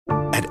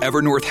At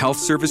Evernorth Health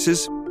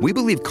Services, we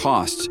believe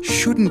costs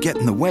shouldn't get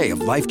in the way of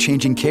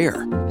life-changing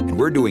care, and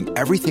we're doing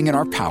everything in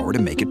our power to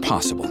make it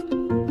possible.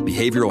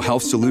 Behavioral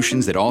health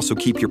solutions that also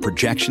keep your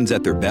projections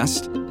at their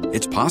best?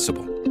 It's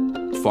possible.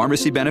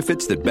 Pharmacy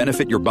benefits that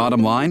benefit your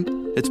bottom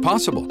line? It's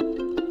possible.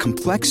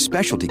 Complex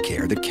specialty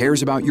care that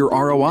cares about your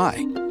ROI?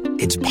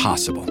 It's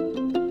possible.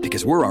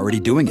 Because we're already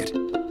doing it.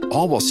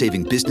 All while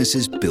saving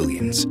businesses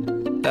billions.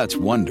 That's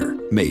Wonder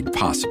made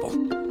possible.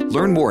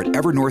 Learn more at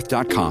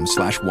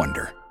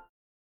evernorth.com/wonder.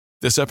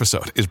 This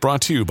episode is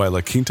brought to you by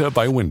La Quinta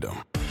by Wyndham.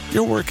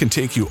 Your work can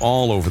take you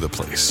all over the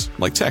place,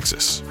 like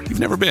Texas. You've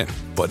never been,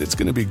 but it's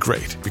going to be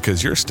great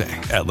because you're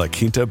staying at La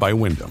Quinta by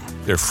Wyndham.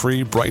 Their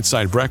free Bright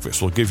Side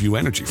breakfast will give you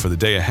energy for the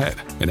day ahead.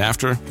 And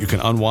after, you can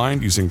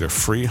unwind using their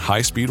free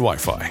high-speed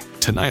Wi-Fi.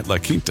 Tonight, La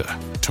Quinta.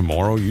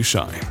 Tomorrow, you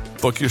shine.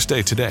 Book your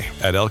stay today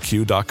at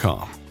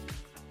lq.com.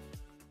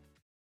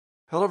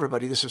 Hello,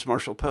 everybody. This is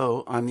Marshall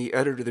Poe. I'm the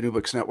editor of the New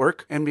Books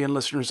Network. NBN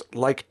listeners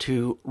like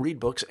to read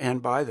books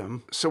and buy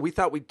them. So we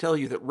thought we'd tell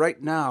you that right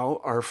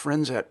now, our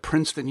friends at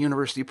Princeton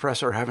University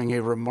Press are having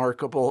a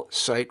remarkable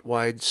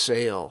site-wide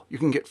sale. You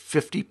can get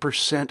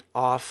 50%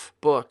 off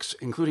books,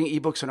 including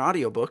ebooks and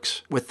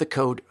audiobooks, with the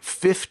code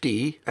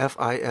 50,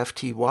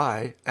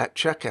 F-I-F-T-Y, at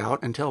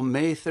checkout until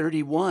May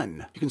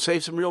 31. You can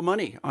save some real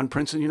money on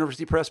Princeton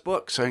University Press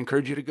books. I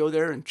encourage you to go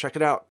there and check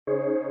it out.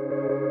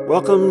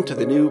 Welcome to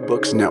the New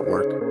Books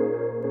Network.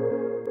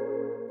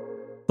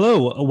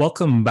 Hello,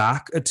 welcome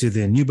back to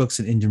the New Books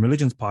in Indian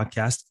Religions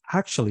podcast.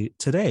 Actually,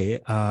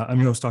 today, I'm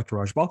your host, Dr.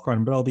 Raj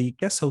Balkaran, but I'll be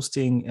guest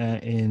hosting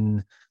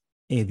in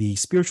the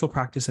Spiritual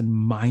Practice and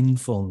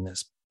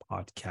Mindfulness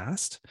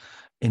podcast.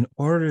 In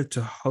order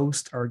to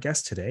host our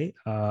guest today,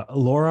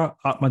 Laura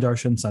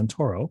Atmadarshan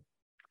Santoro,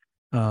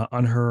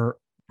 on her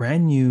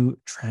brand new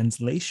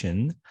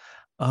translation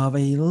of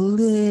a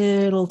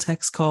little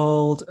text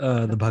called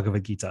the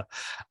Bhagavad Gita.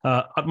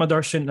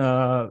 Atmadarshan,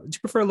 do you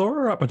prefer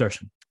Laura or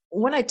Atmadarshan?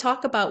 When I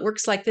talk about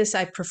works like this,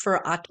 I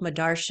prefer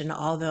Atmadarshan,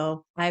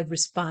 although I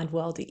respond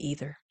well to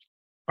either.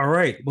 All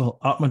right. Well,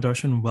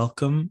 Atmadarshan,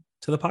 welcome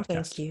to the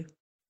podcast. Thank you.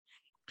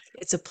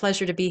 It's a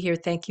pleasure to be here.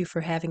 Thank you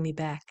for having me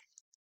back.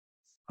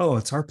 Oh,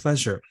 it's our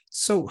pleasure.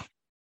 So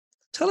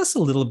tell us a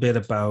little bit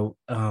about,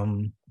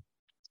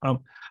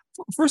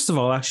 first of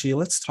all, actually,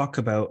 let's talk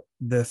about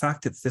the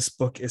fact that this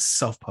book is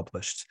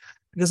self-published,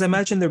 because I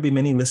imagine there'll be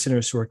many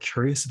listeners who are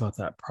curious about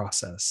that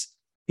process.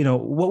 You know,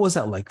 what was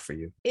that like for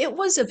you? It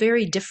was a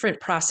very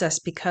different process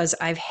because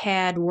I've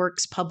had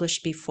works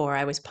published before.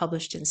 I was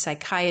published in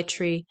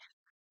psychiatry.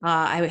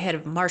 I had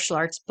a martial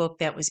arts book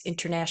that was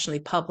internationally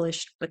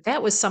published, but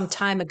that was some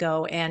time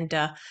ago. And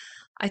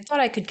I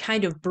thought I could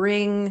kind of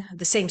bring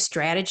the same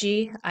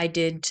strategy I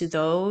did to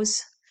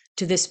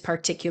this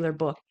particular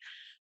book.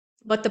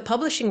 But the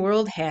publishing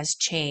world has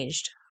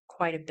changed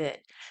quite a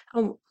bit.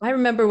 I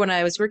remember when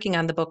I was working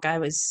on the book, I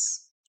was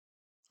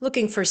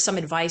looking for some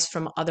advice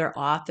from other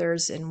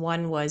authors. And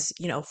one was,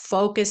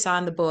 focus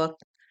on the book,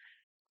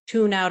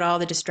 tune out all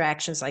the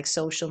distractions like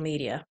social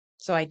media.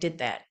 So I did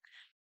that.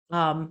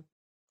 Then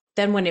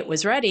when it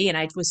was ready and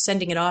I was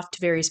sending it off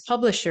to various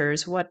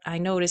publishers, what I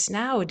notice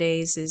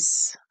nowadays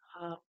is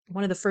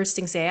one of the first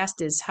things they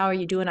asked is, how are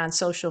you doing on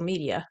social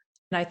media?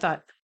 And I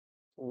thought,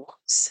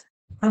 whoops.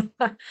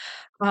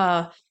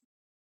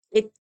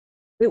 It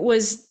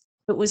was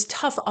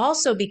tough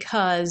also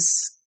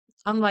because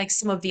unlike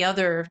some of the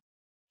other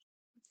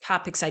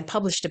topics I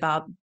published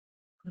about,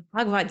 the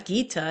Bhagavad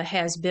Gita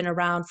has been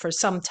around for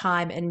some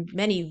time, and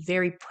many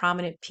very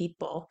prominent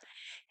people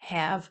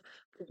have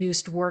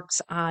produced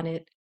works on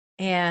it.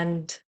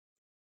 And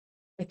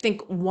I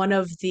think one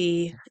of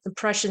the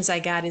impressions I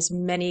got is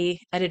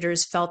many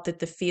editors felt that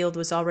the field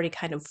was already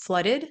kind of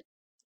flooded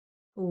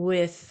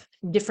with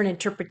different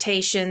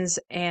interpretations,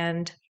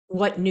 and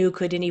what new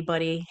could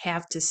anybody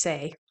have to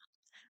say?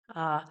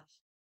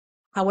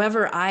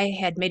 However, I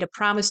had made a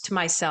promise to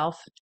myself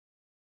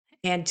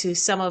and to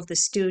some of the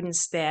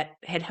students that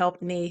had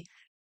helped me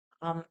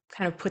kind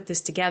of put this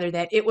together,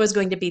 that it was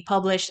going to be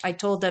published. I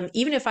told them,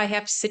 even if I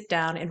have to sit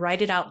down and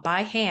write it out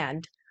by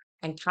hand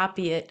and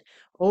copy it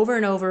over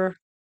and over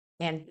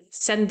and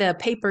send the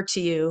paper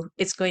to you,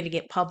 it's going to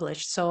get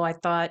published. So I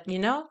thought,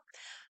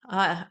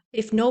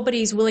 if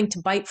nobody's willing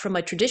to bite from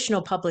a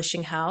traditional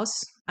publishing house,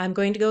 I'm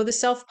going to go the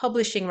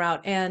self-publishing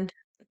route. And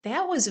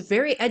that was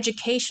very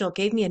educational,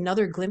 gave me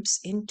another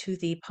glimpse into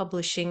the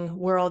publishing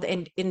world.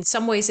 And in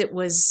some ways it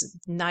was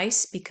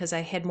nice because I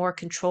had more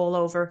control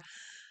over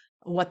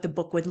what the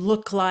book would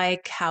look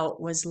like, how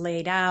it was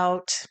laid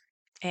out,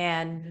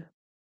 and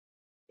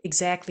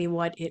exactly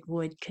what it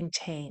would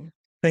contain.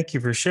 Thank you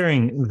for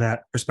sharing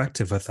that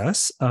perspective with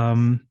us.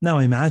 Now,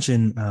 I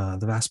imagine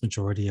the vast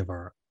majority of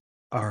our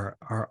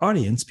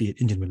audience, be it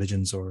Indian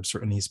religions or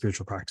certainly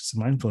spiritual practice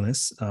and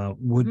mindfulness,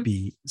 would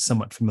be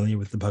somewhat familiar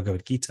with the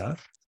Bhagavad Gita.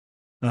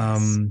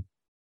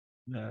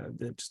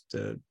 Just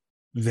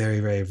very,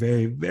 very,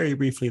 very, very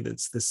briefly,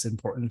 that's this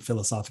important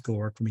philosophical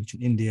work from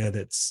ancient India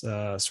that's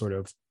sort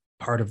of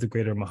part of the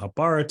greater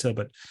Mahabharata,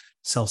 but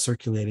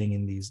self-circulating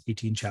in these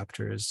 18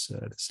 chapters,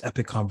 this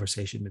epic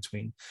conversation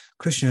between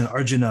Krishna and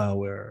Arjuna,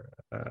 where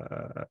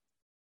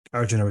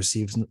Arjuna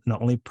receives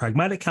not only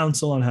pragmatic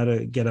counsel on how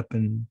to get up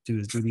and do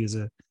his duty as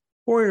a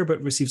warrior,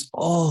 but receives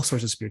all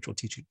sorts of spiritual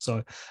teaching.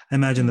 So I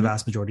imagine the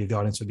vast majority of the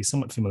audience would be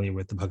somewhat familiar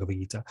with the Bhagavad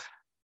Gita.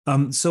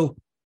 So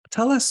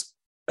tell us,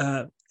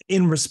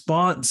 in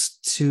response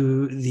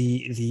to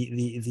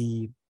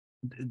the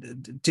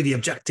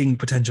objecting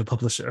potential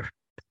publisher,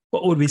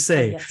 what would we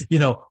say?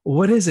 Yes.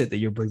 What is it that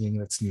you're bringing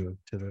that's new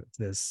to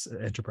this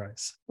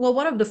enterprise? Well,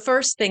 one of the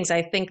first things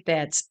I think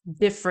that's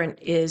different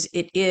is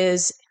it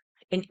is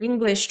an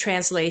English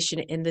translation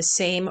in the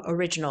same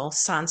original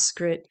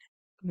Sanskrit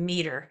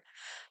meter.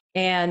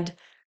 And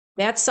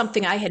that's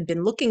something I had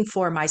been looking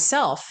for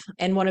myself.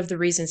 And one of the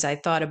reasons I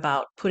thought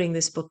about putting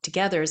this book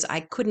together is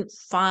I couldn't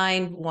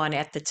find one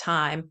at the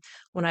time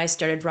when I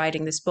started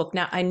writing this book.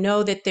 Now, I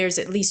know that there's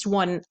at least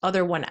one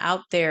other one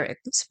out there at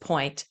this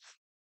point.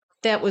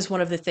 That was one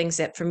of the things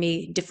that for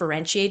me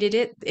differentiated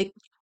it. It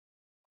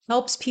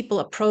helps people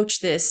approach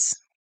this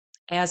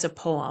as a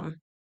poem.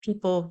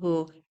 People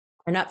who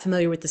are not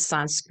familiar with the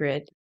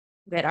Sanskrit,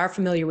 that are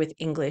familiar with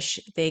English,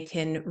 they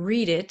can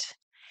read it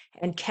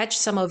and catch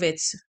some of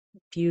its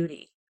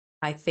beauty,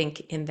 I think,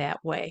 in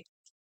that way.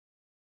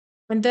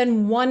 And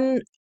then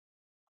one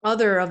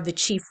other of the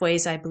chief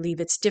ways I believe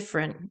it's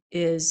different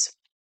is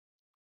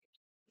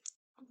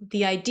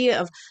the idea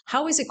of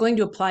how is it going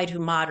to apply to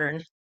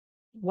modern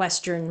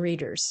Western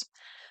readers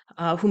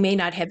who may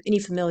not have any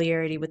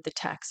familiarity with the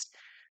text.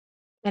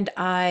 And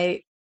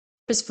I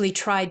purposefully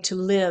tried to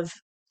live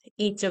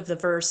each of the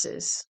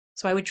verses.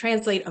 So I would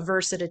translate a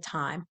verse at a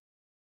time.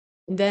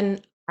 And then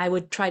I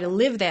would try to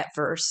live that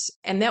verse.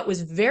 And that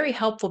was very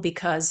helpful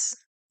because,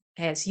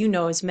 as you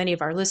know, as many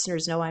of our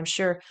listeners know, I'm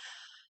sure,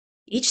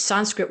 each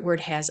Sanskrit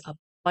word has a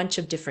bunch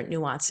of different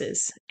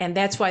nuances. And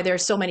that's why there are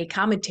so many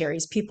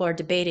commentaries. People are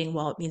debating,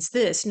 well, it means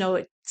this. No,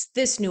 it's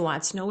this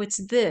nuance. No, it's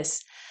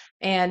this.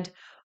 And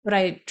what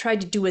I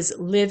tried to do is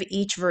live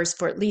each verse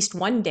for at least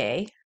one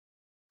day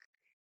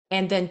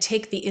and then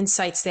take the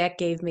insights that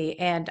gave me.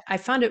 And I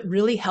found it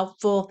really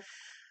helpful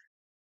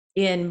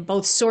in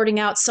both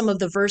sorting out some of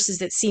the verses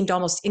that seemed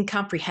almost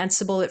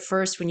incomprehensible at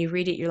first. When you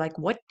read it, you're like,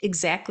 what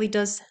exactly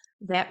does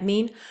that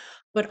mean?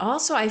 But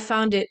also I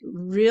found it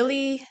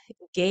really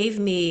gave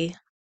me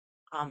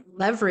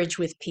leverage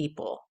with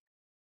people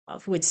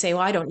who would say,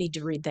 well, I don't need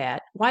to read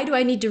that. Why do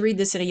I need to read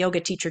this in a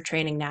yoga teacher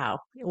training now?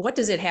 What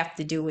does it have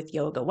to do with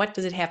yoga? What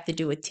does it have to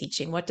do with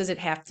teaching? What does it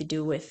have to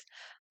do with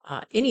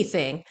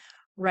anything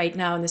right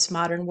now in this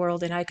modern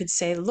world? And I could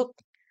say, look,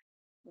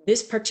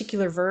 this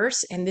particular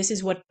verse, and this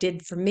is what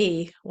did for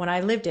me when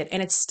I lived it.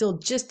 And it's still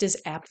just as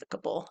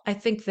applicable. I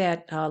think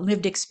that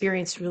lived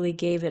experience really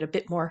gave it a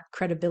bit more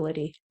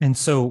credibility. And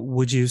so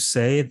would you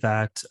say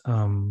that,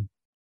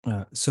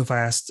 so if I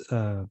asked,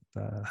 I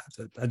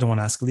don't want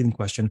to ask a leading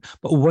question,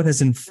 but what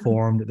has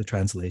informed the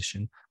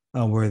translation?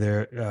 Were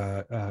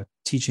there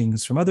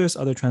teachings from others,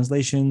 other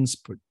translations,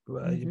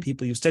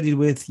 people you studied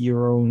with,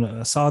 your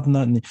own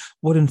sadhana, and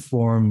what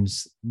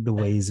informs the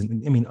ways?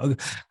 And I mean,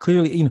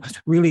 clearly,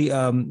 really,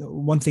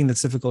 one thing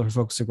that's difficult for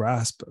folks to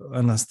grasp,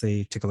 unless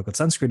they take a look at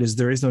Sanskrit, is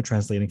there is no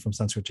translating from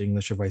Sanskrit to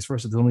English or vice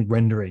versa. There's only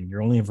rendering.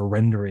 You're only ever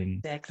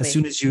rendering. Exactly.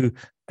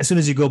 As soon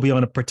as you go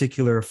beyond a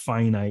particular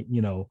finite,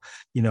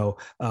 Devadatta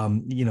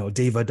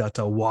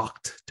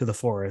walked to the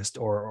forest,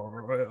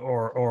 or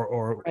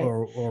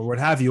what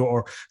have you,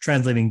 or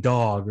translating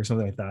dog or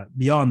something like that.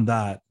 Beyond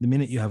that, the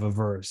minute you have a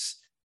verse,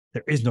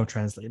 there is no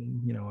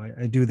translating.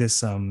 I do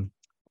this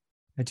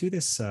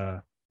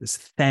this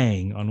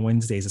thing on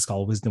Wednesdays. It's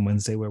called Wisdom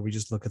Wednesday, where we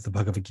just look at the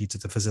Bhagavad Gita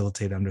to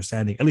facilitate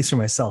understanding, at least for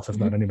myself, if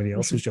not anybody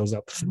else who shows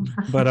up.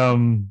 But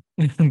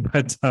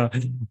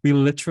we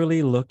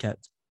literally look at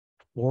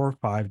 4 or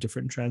 5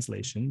 different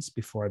translations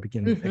before I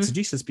begin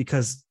exegesis,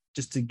 because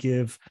just to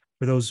give,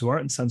 for those who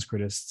aren't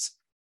Sanskritists,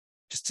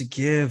 just to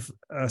give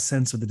a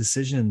sense of the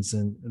decisions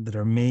that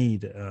are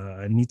made,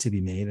 need to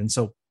be made. And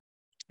so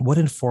what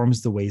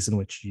informs the ways in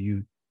which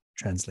you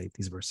translate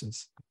these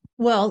verses?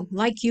 Well,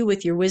 like you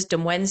with your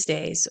Wisdom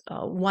Wednesdays,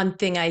 one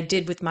thing I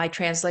did with my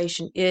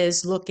translation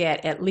is look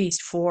at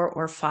least 4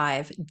 or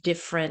 5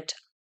 different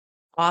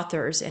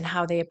authors and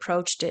how they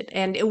approached it.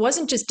 And it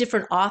wasn't just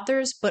different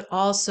authors, but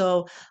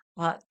also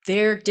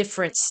their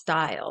different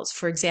styles.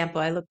 For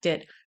example, I looked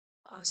at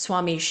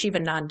Swami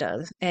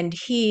Shivananda, and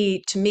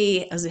he, to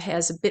me,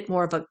 has a bit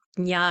more of a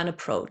jnana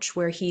approach,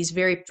 where he's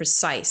very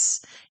precise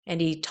and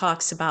he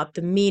talks about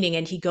the meaning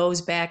and he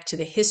goes back to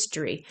the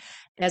history,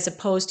 as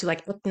opposed to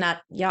like Eknath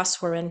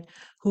Yaswaran,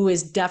 who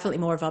is definitely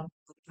more of a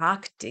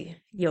bhakti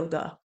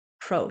yoga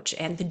approach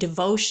and the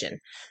devotion.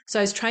 So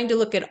I was trying to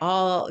look at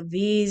all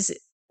these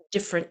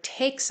different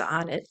takes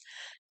on it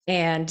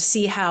and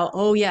see how,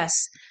 oh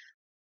yes,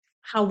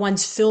 how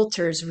one's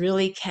filters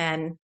really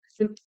can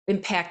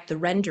impact the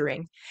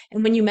rendering.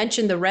 And when you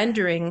mentioned the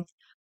rendering,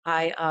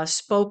 I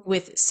spoke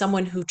with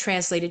someone who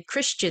translated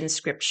Christian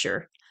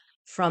scripture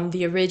from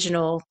the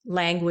original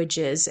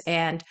languages,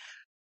 and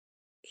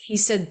he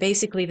said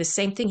basically the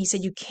same thing. He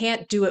said, you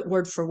can't do it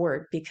word for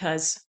word,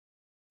 because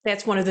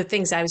that's one of the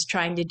things I was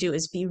trying to do,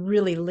 is be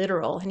really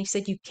literal. And he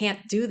said, you can't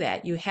do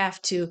that. You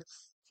have to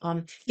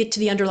get to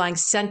the underlying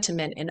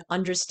sentiment and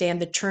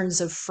understand the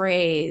turns of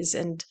phrase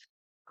and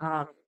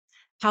um,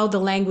 how the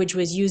language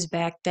was used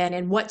back then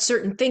and what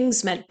certain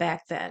things meant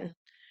back then,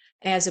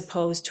 as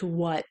opposed to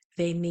what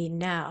they mean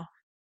now.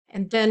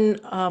 And then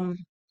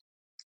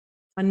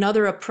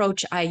another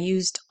approach I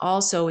used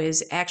also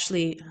is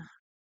actually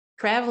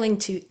traveling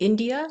to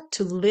India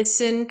to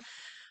listen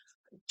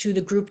to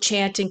the group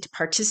chanting, to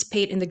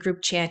participate in the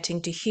group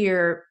chanting, to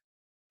hear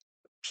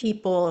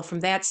people from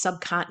that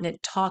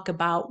subcontinent talk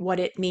about what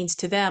it means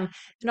to them,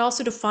 and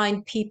also to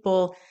find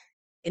people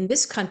in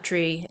this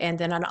country and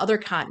then on other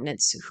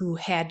continents who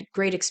had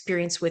great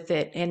experience with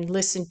it, and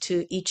listen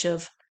to each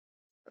of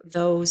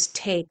those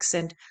takes.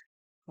 And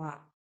wow,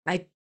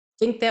 I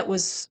think that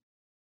was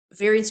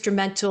very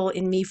instrumental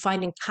in me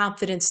finding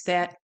confidence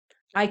that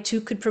I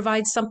too could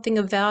provide something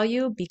of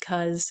value,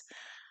 because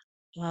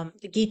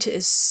the Gita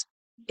is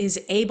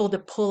able to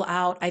pull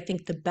out, I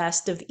think, the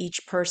best of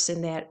each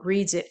person that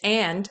reads it.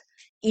 And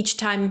each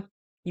time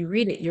you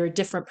read it, you're a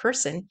different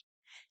person.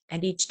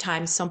 And each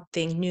time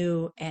something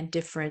new and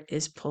different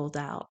is pulled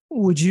out.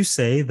 Would you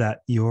say that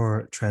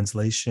your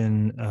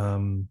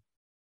translation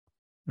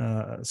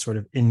sort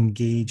of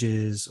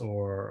engages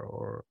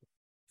or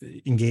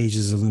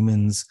engages,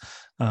 illumines,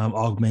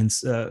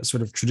 augments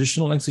sort of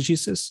traditional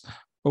exegesis?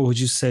 Or would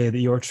you say that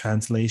your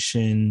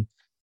translation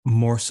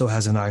more so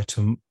has an eye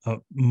to a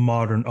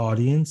modern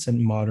audience and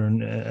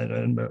modern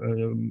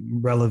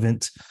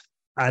relevant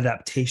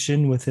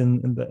adaptation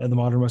within the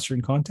modern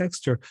Western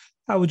context? Or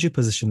how would you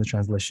position the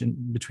translation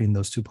between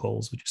those two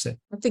poles, would you say?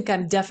 I think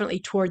I'm definitely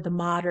toward the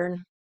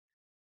modern,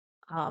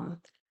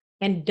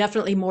 and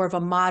definitely more of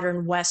a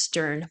modern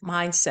Western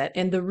mindset.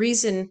 And the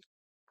reason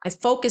I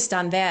focused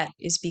on that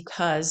is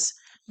because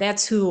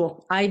that's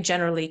who I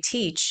generally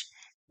teach.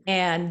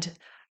 And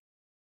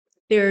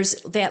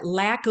there's that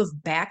lack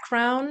of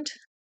background,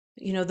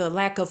 the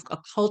lack of a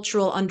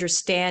cultural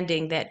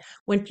understanding, that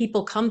when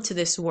people come to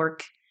this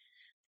work,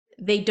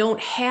 they don't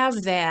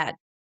have that,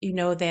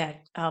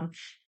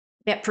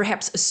 that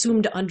perhaps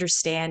assumed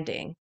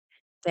understanding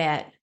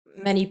that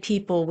many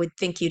people would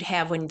think you'd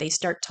have when they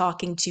start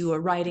talking to you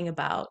or writing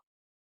about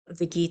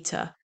the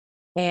Gita.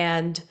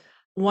 And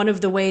one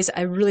of the ways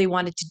I really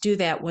wanted to do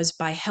that was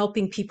by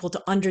helping people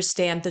to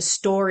understand the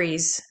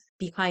stories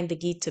behind the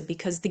Gita,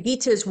 because the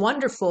Gita is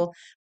wonderful,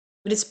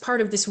 but it's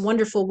part of this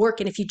wonderful work.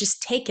 And if you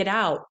just take it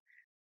out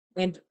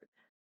and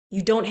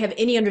you don't have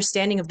any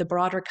understanding of the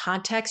broader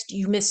context,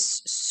 you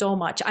miss so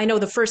much. I know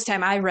the first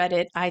time I read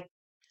it, I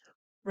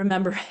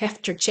remember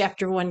after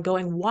chapter 1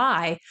 going,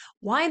 why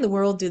in the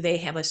world do they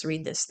have us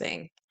read this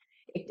thing?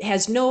 It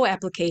has no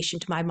application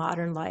to my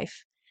modern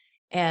life.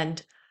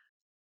 And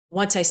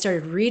once I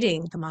started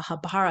reading the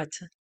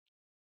Mahabharata,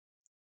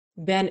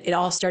 then it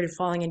all started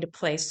falling into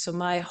place. So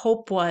my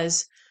hope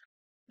was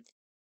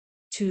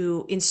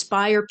to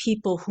inspire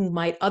people who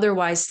might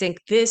otherwise think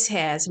this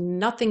has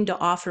nothing to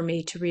offer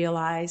me, to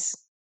realize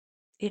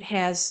it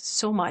has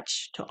so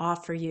much to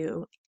offer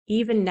you.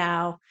 Even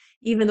now,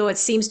 even though it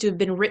seems to have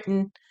been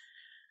written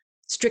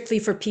strictly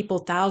for people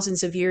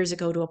thousands of years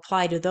ago to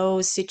apply to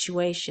those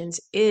situations,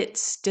 it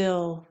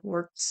still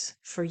works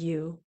for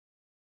you.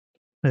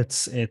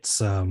 It's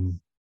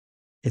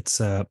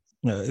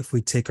if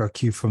we take our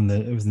cue from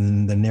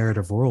the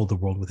narrative world, the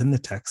world within the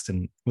text,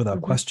 and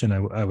without question,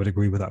 I would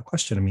agree without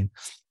question. I mean,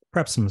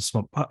 perhaps I'm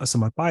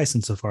somewhat biased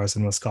insofar as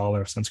I'm a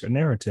scholar of Sanskrit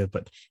narrative,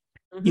 but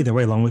either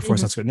way, long before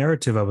Sanskrit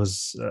narrative, I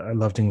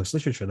loved English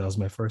literature. That was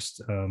my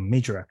first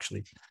major,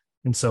 actually.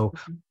 And so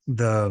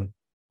I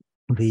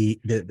would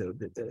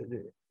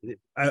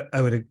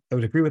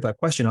agree with that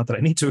question. Not that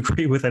I need to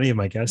agree with any of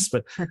my guests,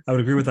 but I would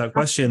agree with that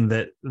question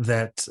that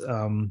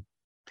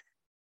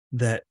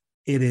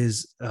it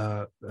is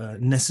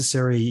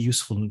necessary,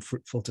 useful, and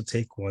fruitful to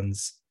take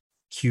one's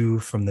cue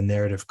from the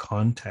narrative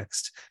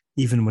context,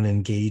 even when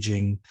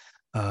engaging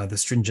the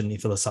stringently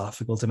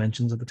philosophical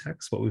dimensions of the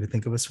text, what we would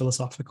think of as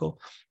philosophical,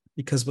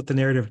 because what the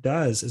narrative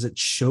does is it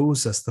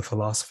shows us the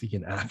philosophy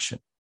in action,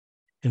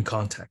 in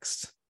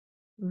context,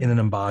 in an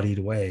embodied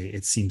way,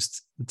 it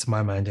seems to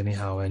my mind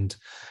anyhow. And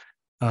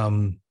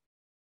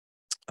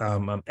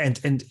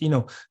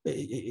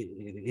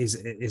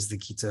is the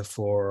Gita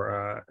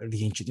for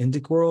the ancient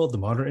Indic world, the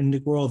modern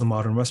Indic world, the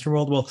modern Western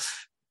world? Well,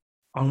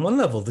 on one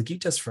level, the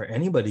Gita is for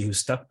anybody who's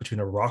stuck between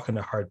a rock and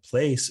a hard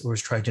place, or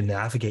is trying to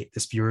navigate the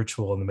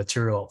spiritual and the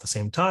material at the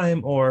same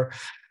time, or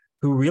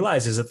who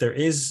realizes that there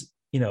is,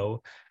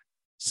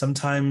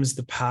 sometimes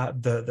the path,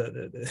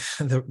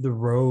 the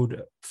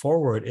road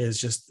forward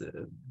is just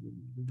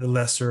the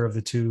lesser of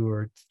the two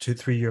or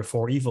 3 or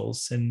 4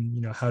 evils,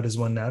 and how does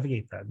one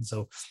navigate that? And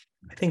so,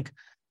 I think,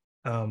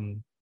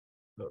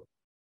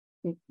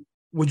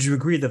 would you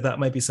agree that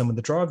might be some of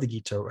the draw of the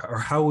Gita, or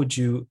how would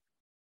you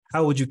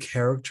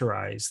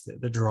characterize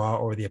the draw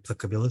or the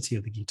applicability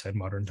of the Gita in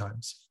modern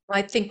times?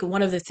 I think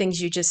one of the things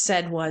you just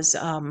said was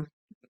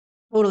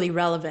totally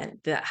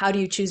relevant. How do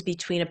you choose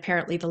between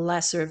apparently the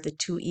lesser of the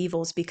two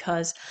evils?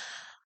 Because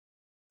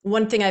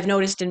one thing I've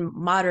noticed in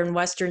modern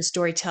Western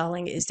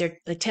storytelling is there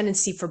a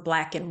tendency for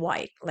black and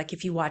white. Like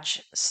if you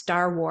watch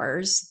Star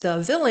Wars, the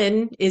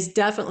villain is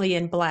definitely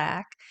in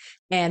black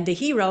and the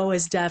hero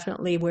is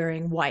definitely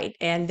wearing white.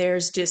 And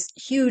there's just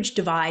huge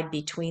divide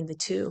between the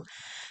two.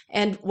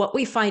 And what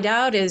we find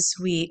out as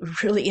we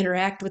really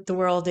interact with the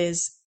world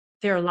is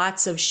there are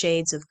lots of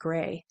shades of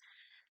gray.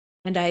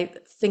 And I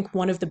think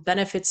one of the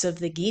benefits of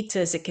the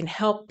Gita is it can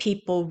help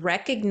people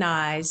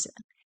recognize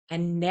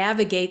and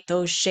navigate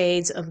those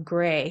shades of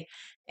gray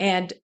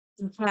and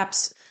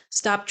perhaps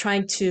stop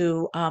trying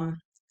to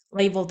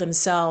label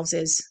themselves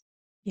as,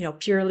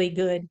 purely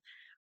good,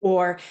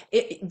 or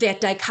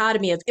that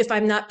dichotomy of if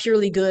I'm not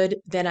purely good,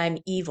 then I'm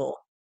evil.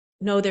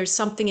 No, there's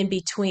something in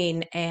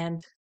between,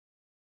 and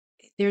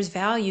there's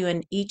value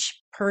in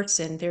each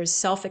person. There's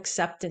self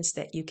acceptance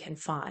that you can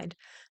find.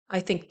 I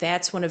think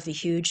that's one of the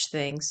huge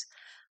things.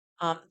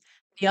 Um,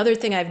 the other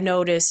thing I've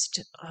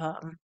noticed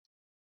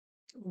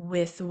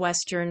with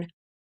Western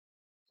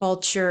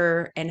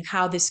culture and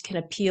how this can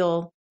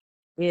appeal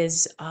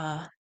is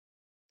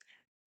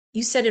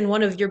you said in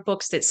one of your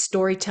books that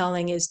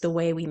storytelling is the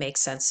way we make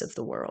sense of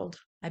the world.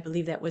 I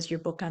believe that was your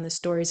book on the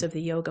stories of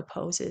the yoga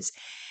poses.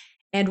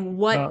 And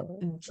what Uh,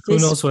 who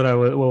this knows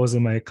what was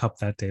in my cup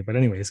that day? But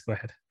anyways, go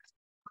ahead.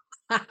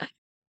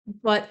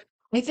 But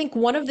I think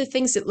one of the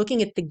things that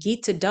looking at the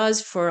Gita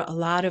does for a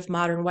lot of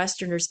modern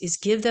Westerners is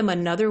give them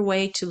another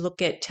way to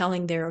look at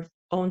telling their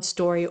own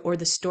story or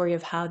the story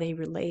of how they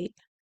relate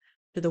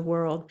to the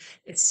world,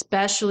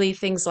 especially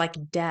things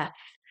like death.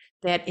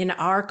 That in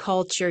our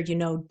culture,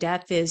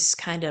 death is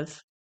kind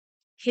of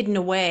hidden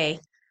away.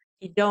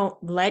 You don't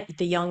let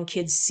the young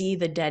kids see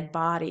the dead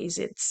bodies.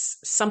 It's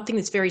something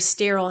that's very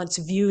sterile. And it's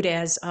viewed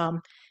as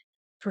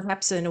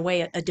perhaps in a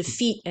way a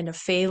defeat and a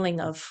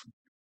failing of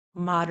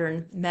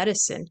modern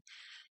medicine.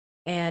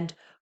 And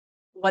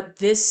what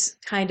this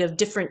kind of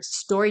different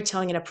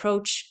storytelling and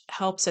approach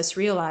helps us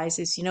realize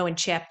is, in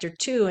chapter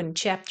 2 and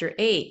chapter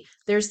 8,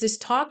 there's this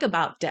talk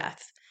about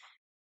death.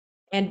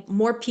 And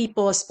more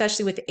people,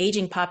 especially with the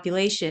aging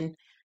population,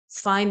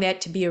 find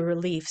that to be a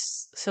relief.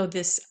 So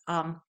this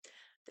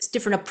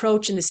different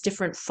approach and this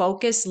different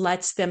focus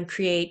lets them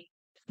create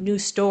new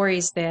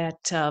stories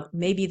that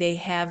maybe they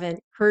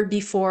haven't heard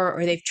before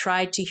or they've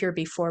tried to hear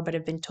before but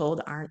have been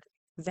told aren't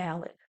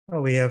valid.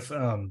 Well, we have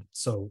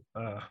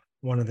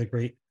one of the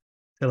great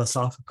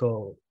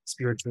philosophical,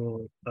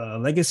 spiritual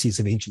legacies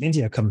of ancient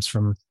India comes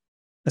from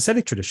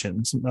ascetic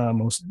traditions,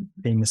 most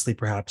famously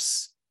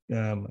perhaps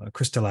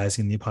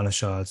crystallizing the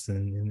Upanishads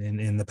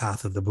in the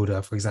path of the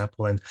Buddha, for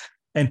example.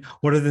 And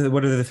what are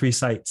the three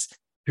sites?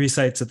 Three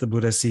sites that the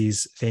Buddha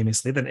sees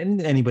famously that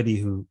anybody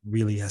who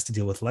really has to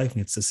deal with life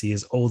needs to see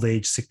is old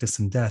age, sickness,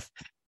 and death.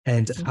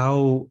 And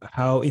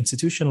how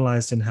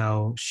institutionalized and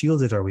how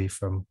shielded are we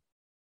from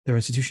there are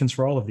institutions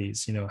for all of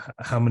these.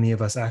 How many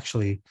of us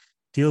actually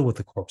deal with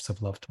the corpse of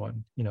a loved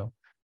one?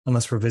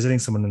 Unless we're visiting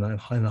someone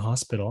in a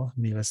hospital,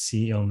 many of us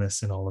see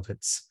illness in all of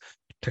its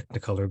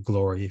technicolor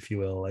glory, if you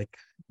will.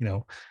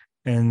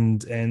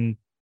 And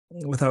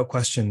without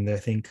question, I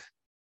think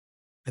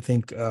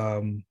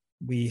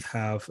we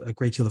have a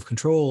great deal of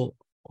control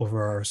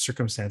over our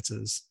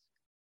circumstances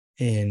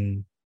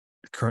in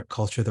the current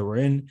culture that we're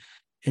in,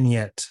 and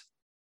yet,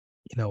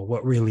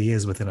 what really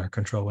is within our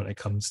control when it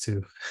comes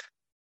to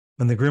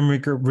when the Grim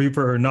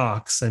Reaper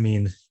knocks. I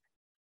mean,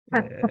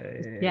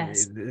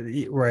 Yes.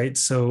 Right.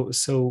 So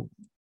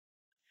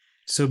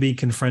being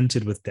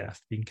confronted with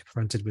death, being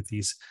confronted with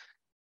these,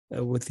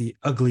 with the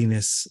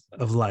ugliness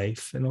of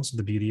life and also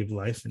the beauty of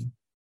life. And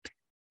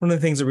one of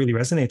the things that really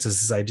resonates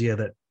is this idea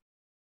that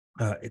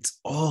it's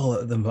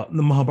all the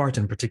Mahabharata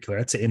in particular.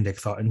 I'd say Indic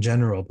thought in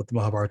general, but the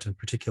Mahabharata in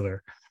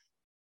particular.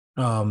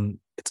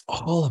 It's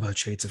all about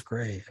shades of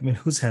gray. I mean,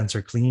 whose hands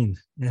are clean?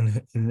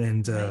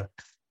 And right.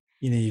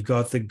 You've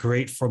got the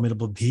great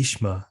formidable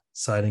Bhishma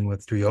siding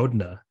with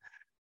Duryodhana.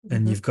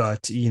 And you've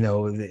got,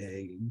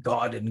 the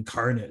God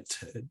incarnate,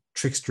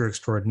 trickster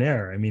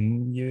extraordinaire. I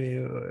mean,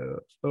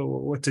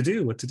 what to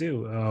do?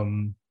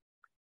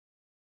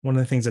 One of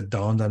the things that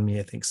dawned on me,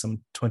 I think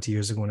some 20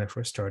 years ago when I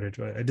first started,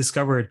 I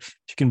discovered, if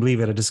you can believe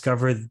it, I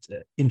discovered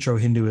intro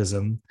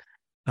Hinduism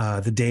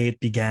the day it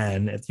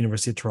began at the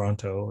University of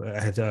Toronto. I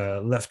had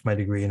left my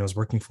degree and I was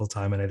working full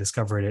time, and I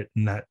discovered it.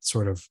 And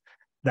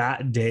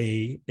that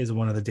day is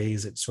one of the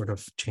days that sort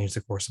of changed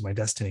the course of my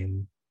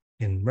destiny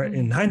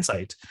in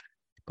hindsight.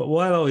 But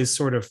while I was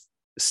sort of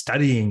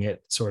studying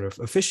it sort of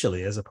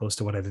officially, as opposed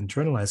to what I'd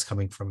internalized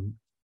coming from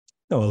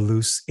a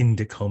loose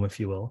Indic home, if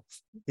you will,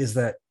 is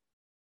that,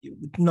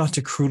 not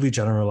to crudely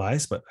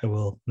generalize, but I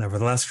will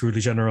nevertheless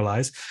crudely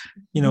generalize,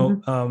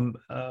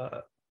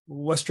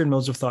 Western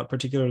modes of thought,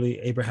 particularly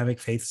Abrahamic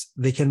faiths,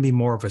 they can be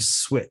more of a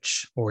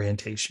switch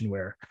orientation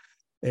where,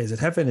 is it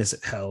heaven? Is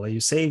it hell? Are you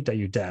saved? Are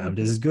you damned?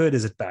 Is it good?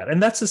 Is it bad?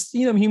 And that's just,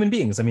 human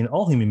beings. I mean,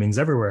 all human beings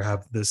everywhere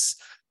have this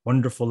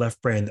wonderful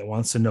left brain that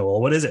wants to know, well,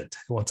 what is it?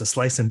 It wants to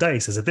slice and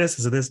dice. Is it this?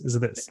 Is it this? Is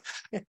it this?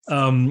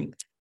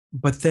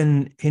 But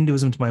then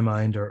Hinduism, to my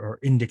mind, or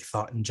Indic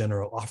thought in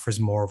general, offers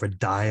more of a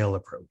dial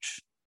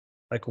approach.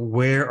 Like,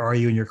 where are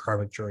you in your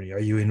karmic journey? Are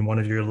you in one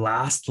of your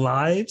last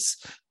lives,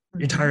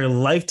 entire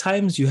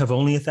lifetimes? You have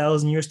only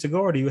 1,000 years to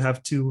go, or do you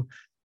have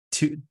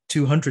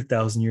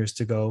 200,000 years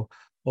to go?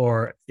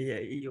 Or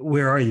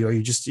where are you? Are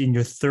you just in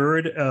your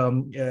third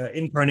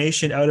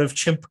incarnation out of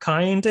chimp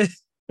kind?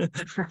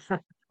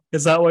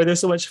 Is that why there's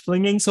so much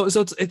flinging? So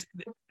there's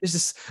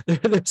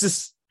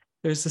this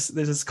there's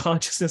this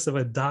consciousness of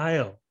a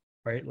dial,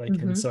 right? Like,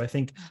 and so I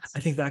think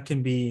that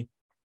can be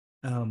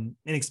an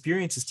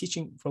experience is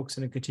teaching folks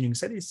in a continuing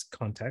studies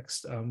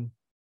context. One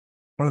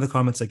of the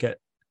comments I get,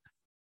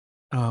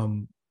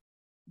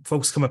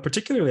 folks come up,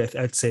 particularly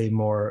I'd say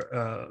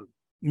more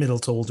middle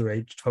to older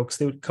age folks,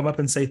 they would come up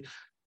and say,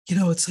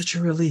 it's such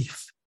a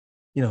relief.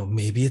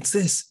 Maybe it's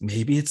this,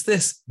 maybe it's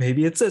this,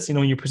 maybe it's this.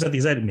 When you present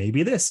these items,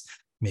 maybe this,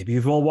 maybe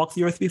you've all walked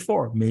the earth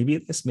before, maybe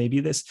this,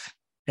 maybe this.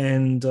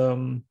 And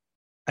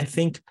I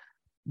think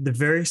the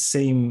very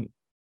same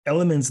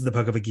elements of the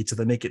Bhagavad Gita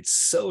that make it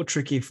so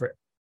tricky for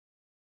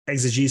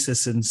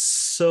exegesis and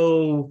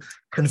so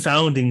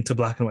confounding to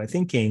black and white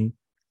thinking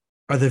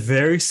are the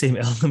very same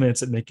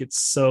elements that make it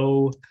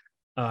so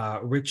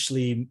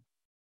richly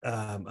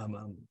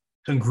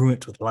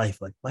congruent with life.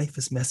 Like, life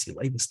is messy,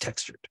 life is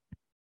textured.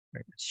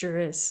 Right? Sure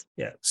is.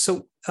 Yeah.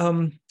 So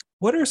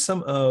what are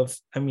some of,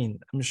 I'm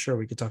sure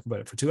we could talk about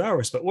it for 2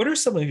 hours, but what are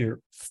some of your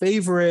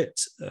favorite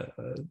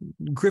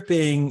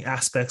gripping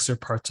aspects or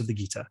parts of the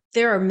Gita?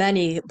 There are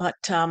many, but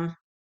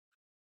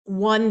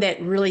one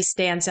that really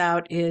stands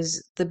out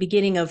is the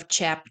beginning of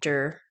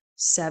chapter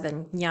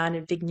 7,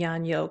 Jnana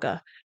Vijnana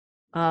Yoga.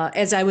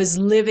 As I was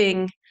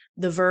living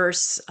the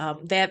verse,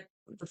 that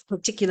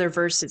particular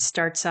verse it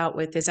starts out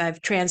with, as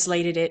I've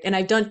translated it, and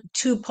I've done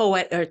two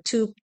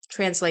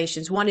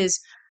translations. One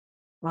is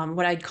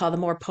what I'd call the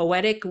more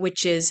poetic,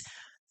 which is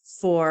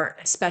for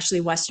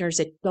especially Westerners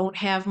that don't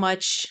have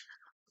much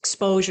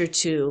exposure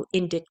to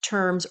Indic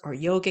terms or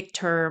yogic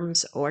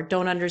terms, or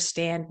don't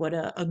understand what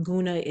a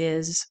guna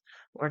is,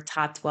 or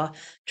tattva,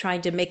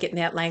 trying to make it in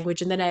that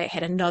language. And then I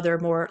had another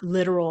more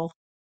literal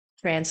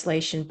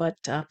translation. But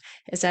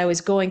as I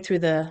was going through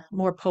the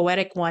more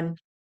poetic one,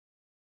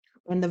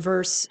 in the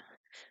verse,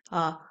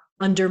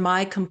 under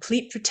my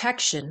complete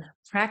protection,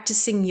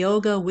 practicing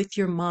yoga with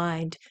your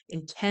mind,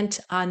 intent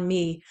on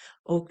me,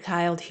 O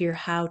child, hear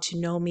how to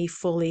know me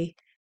fully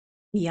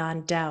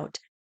beyond doubt.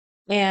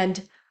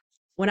 And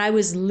when I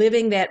was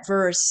living that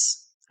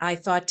verse, I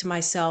thought to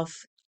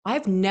myself,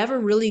 I've never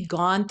really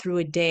gone through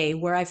a day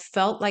where I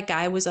felt like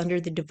I was under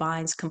the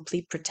divine's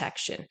complete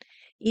protection.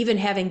 Even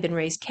having been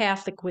raised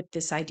Catholic with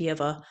this idea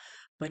of a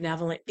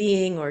benevolent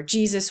being, or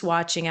Jesus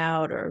watching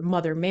out, or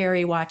Mother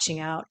Mary watching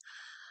out,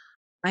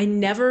 I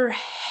never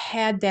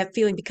had that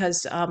feeling,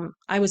 because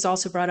I was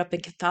also brought up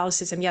in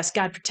Catholicism. Yes,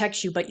 God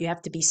protects you, but you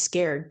have to be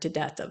scared to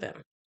death of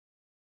him.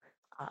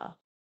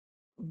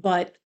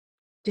 But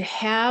to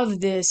have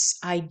this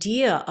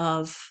idea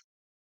of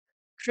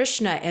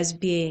Krishna as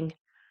being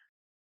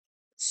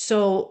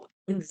so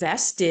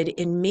invested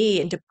in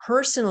me, and to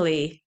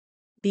personally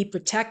be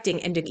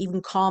protecting, and to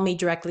even call me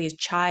directly as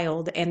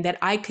child, and that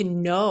I could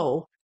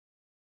know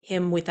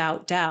him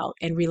without doubt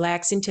and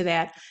relax into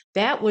that,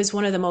 that was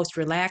one of the most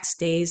relaxed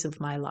days of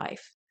my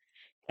life.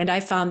 And I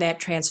found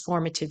that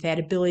transformative, that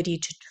ability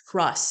to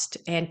trust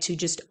and to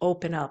just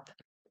open up.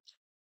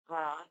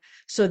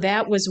 So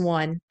that was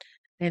one.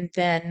 And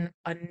then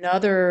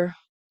another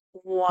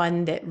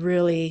one that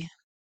really,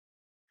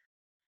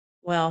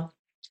 well,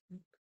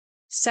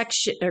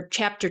 section or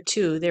chapter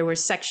 2, there were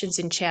sections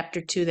in chapter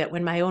 2 that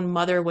when my own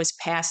mother was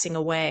passing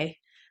away,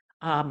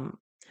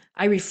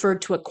 I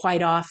referred to it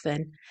quite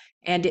often,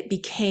 and it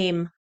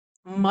became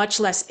much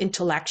less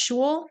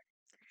intellectual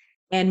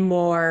and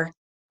more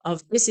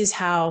of, this is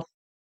how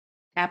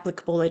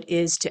applicable it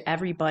is to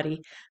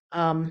everybody.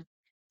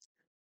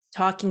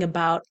 Talking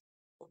about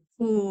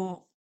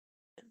who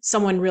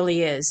someone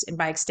really is, and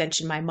by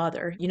extension, my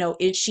mother.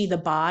 Is she the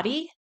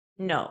body?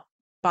 No.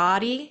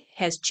 Body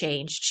has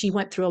changed. She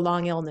went through a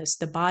long illness.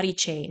 The body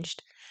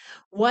changed.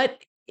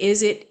 What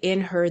is it in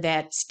her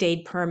that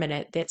stayed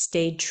permanent, that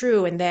stayed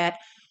true, and that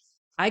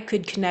I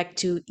could connect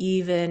to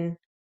even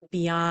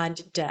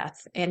beyond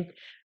death? And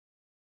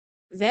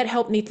that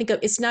helped me think of,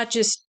 it's not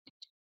just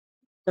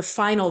the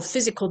final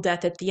physical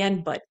death at the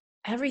end, but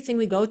everything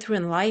we go through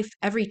in life,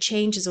 every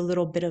change is a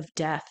little bit of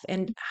death.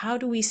 And how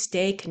do we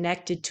stay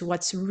connected to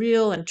what's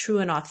real and true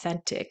and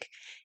authentic?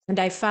 And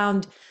I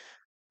found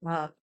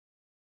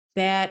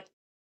that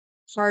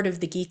part of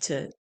the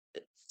Gita,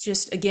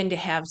 just again, to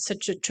have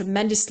such a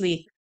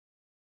tremendously,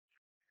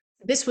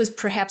 this was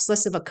perhaps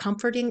less of a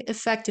comforting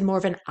effect and more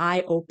of an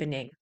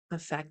eye-opening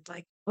effect.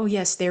 Like, oh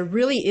yes, there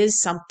really is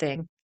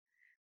something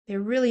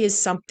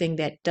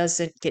that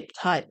doesn't get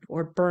cut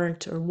or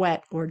burnt or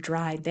wet or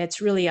dried. That's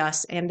really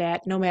us. And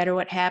that no matter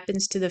what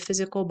happens to the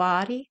physical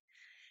body,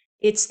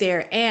 it's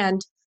there.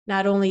 And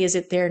not only is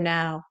it there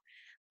now,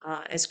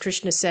 as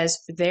Krishna says,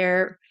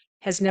 there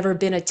has never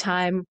been a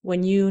time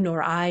when you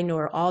nor I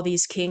nor all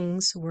these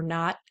kings were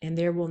not, and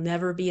there will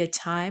never be a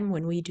time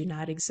when we do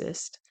not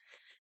exist.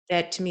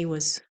 That to me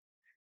was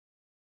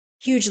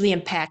hugely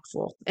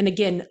impactful and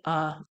again,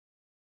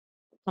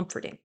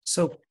 comforting.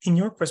 So, in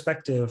your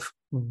perspective,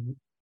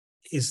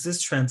 is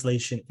this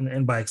translation,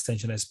 and by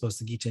extension, I suppose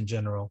the Gita in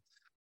general,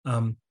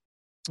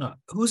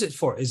 who's it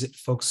for? Is it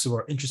folks who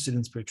are interested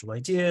in spiritual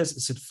ideas?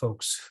 Is it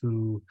folks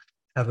who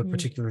have a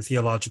particular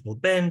theological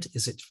bent?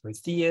 Is it for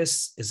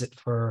theists? Is it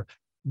for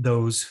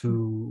those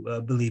who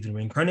believe in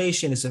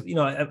reincarnation? Is it,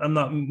 I'm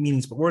not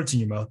meaning to put words in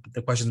your mouth, but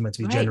the question is meant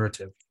to be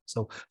generative.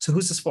 So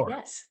who's this for?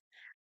 Yes.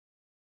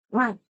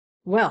 Wow.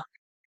 Well,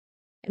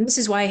 and this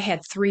is why I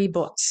had 3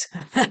 books.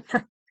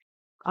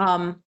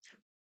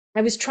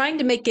 I was trying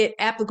to make it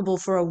applicable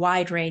for a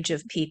wide range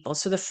of people.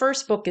 So the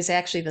first book is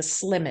actually the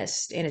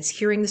slimmest, and it's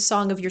Hearing the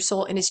Song of Your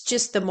Soul, and it's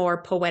just the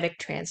more poetic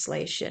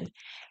translation.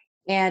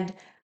 And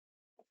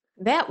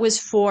that was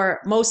for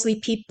mostly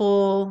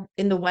people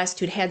in the West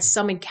who'd had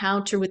some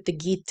encounter with the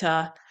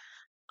Gita,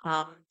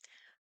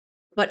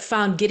 but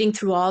found getting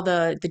through all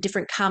the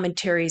different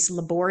commentaries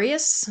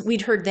laborious.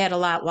 We'd heard that a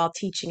lot while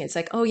teaching. It's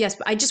like, oh yes,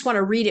 but I just want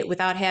to read it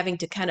without having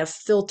to kind of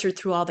filter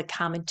through all the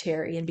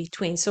commentary in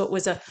between. So it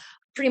was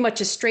pretty much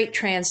a straight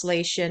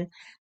translation.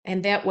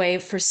 And that way,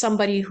 for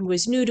somebody who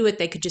was new to it,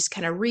 they could just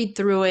kind of read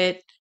through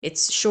it.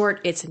 It's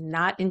short, it's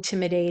not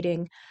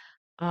intimidating.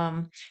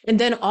 And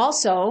then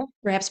also,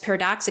 perhaps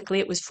paradoxically,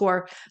 it was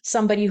for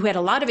somebody who had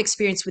a lot of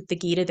experience with the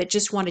Gita that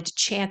just wanted to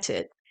chant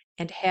it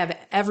and have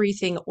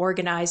everything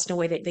organized in a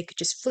way that they could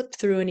just flip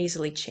through and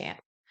easily chant.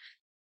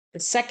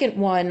 The second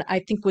one, I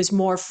think, was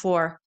more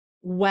for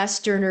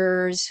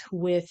Westerners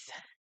with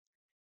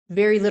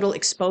very little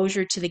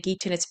exposure to the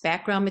Gita and its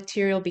background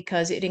material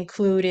because it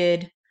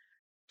included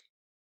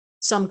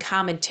some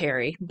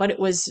commentary, but it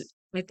was,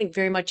 I think,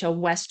 very much a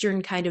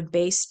Western kind of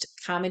based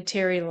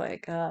commentary,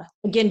 like,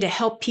 again, to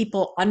help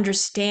people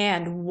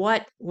understand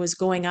what was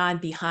going on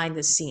behind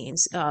the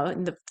scenes.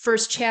 In the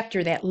first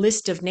chapter, that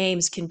list of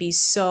names can be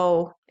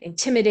so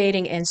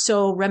intimidating and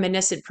so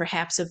reminiscent,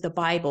 perhaps, of the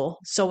Bible.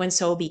 So and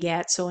so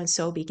begat, so and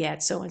so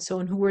begat, so and so,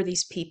 and who were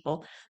these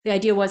people? The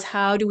idea was,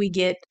 how do we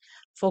get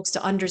folks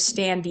to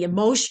understand the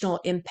emotional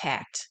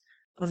impact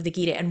of the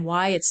Gita and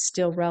why it's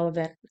still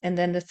relevant? And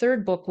then the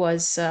third book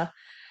was, I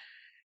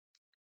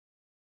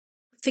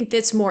think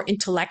that's more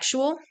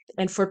intellectual.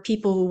 And for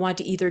people who want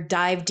to either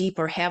dive deep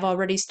or have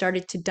already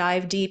started to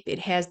dive deep, it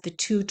has the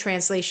 2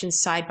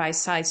 translations side by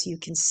side so you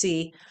can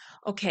see,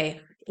 okay,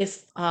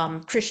 if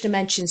Krishna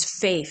mentions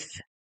faith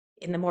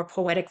in the more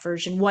poetic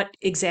version, what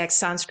exact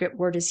Sanskrit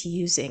word is he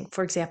using?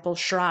 For example,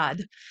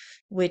 Shrad,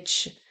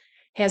 which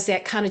has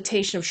that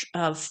connotation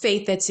of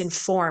faith that's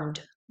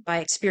informed by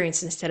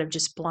experience instead of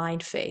just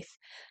blind faith.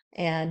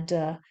 And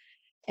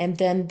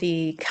then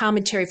the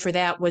commentary for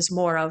that was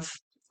more of,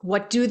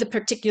 what do the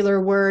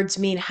particular words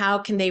mean? How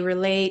can they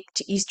relate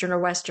to Eastern or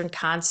Western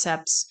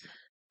concepts?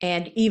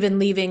 And even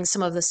leaving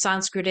some of the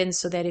Sanskrit in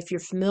so that if you're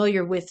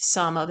familiar with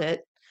some of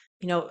it,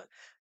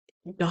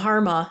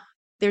 dharma,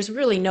 there's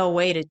really no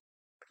way to,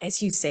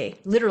 as you say,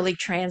 literally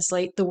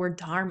translate the word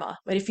dharma.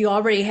 But if you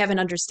already have an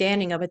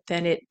understanding of it,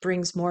 then it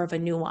brings more of a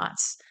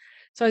nuance.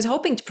 So I was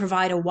hoping to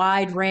provide a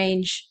wide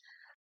range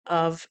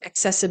of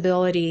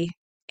accessibility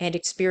and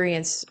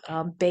experience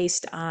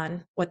based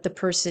on what the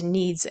person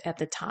needs at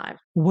the time.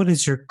 What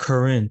is your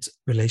current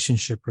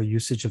relationship or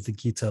usage of the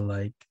Gita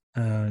like?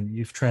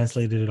 You've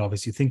translated it,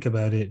 obviously you think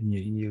about it, and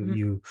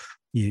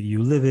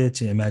you live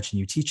it, and imagine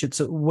you teach it.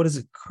 So what do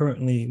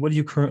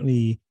you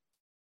currently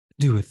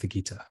do with the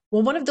Gita?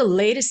 Well, one of the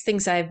latest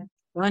things I've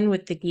done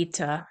with the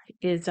Gita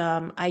is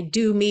I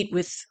do meet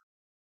with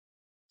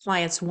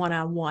clients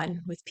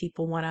one-on-one, with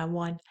people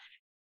one-on-one.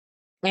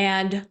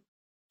 And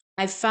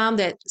I've found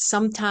that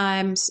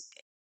sometimes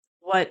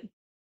what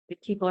the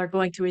people are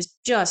going through is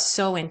just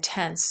so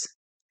intense.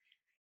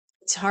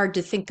 It's hard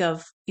to think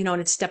of, in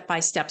its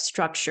step-by-step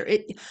structure.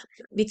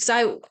 Because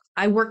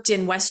I worked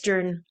in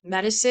Western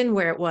medicine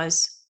where it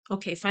was,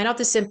 okay, find out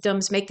the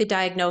symptoms, make the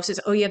diagnosis.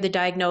 Oh, you have the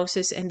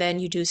diagnosis, and then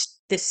you do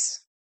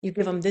this. You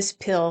give them this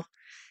pill.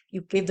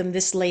 You give them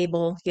this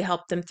label. You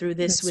help them through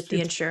this with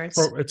the insurance.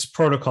 It's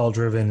protocol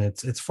driven.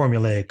 It's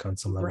formulaic on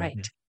some level.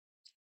 Right.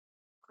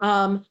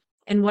 Yeah.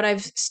 And what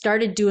I've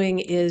started doing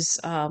is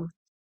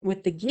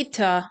with the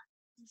Gita,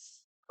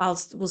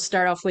 we'll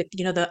start off with,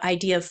 the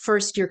idea of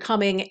first you're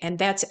coming, and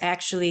that's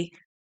actually,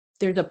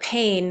 there's a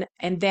pain,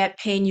 and that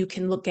pain you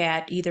can look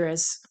at either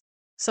as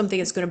something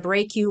that's going to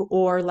break you,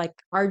 or like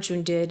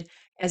Arjun did,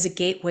 as a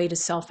gateway to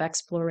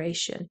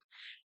self-exploration.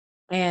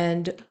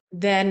 And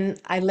then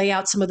I lay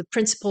out some of the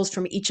principles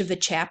from each of the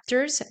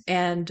chapters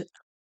and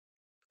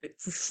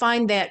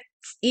find that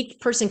each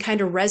person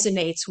kind of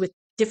resonates with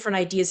different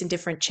ideas in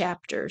different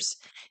chapters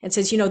and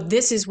says,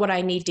 this is what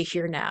I need to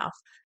hear now.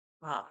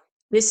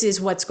 This is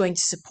what's going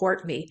to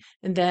support me.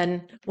 And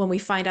then when we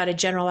find out a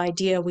general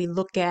idea, we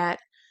look at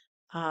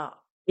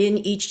in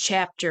each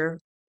chapter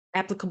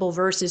applicable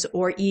verses,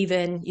 or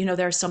even,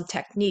 there are some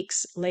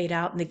techniques laid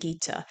out in the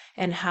Gita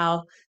and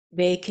how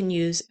they can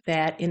use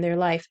that in their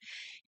life.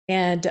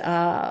 And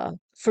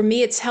for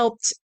me, it's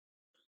helped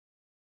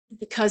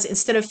because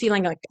instead of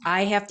feeling like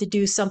I have to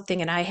do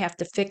something and I have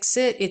to fix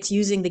it, it's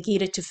using the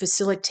Gita to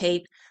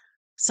facilitate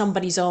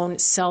somebody's own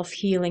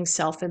self-healing,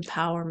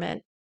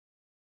 self-empowerment,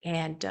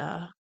 and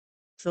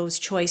those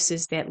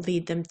choices that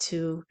lead them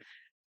to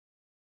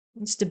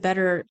just a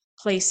better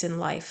place in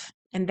life.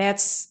 And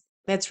that's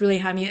really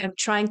how I'm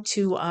trying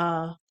to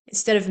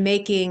instead of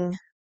making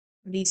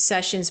these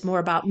sessions more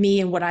about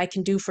me and what I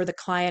can do for the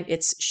client,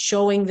 it's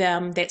showing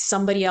them that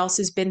somebody else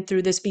has been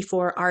through this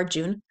before,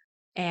 Arjun,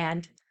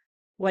 and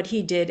what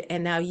he did,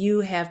 and now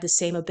you have the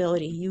same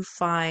ability. You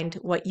find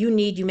what you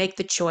need, you make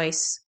the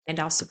choice, and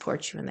I'll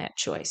support you in that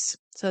choice.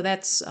 So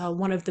that's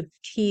one of the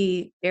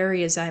key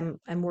areas I'm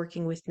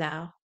working with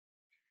now.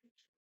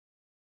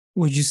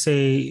 Would you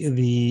say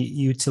the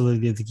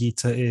utility of the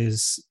Gita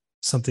is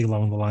something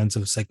along the lines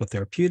of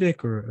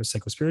psychotherapeutic or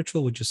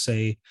psychospiritual? Would you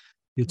say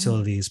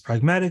utility is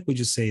pragmatic? Would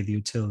you say the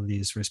utility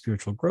is for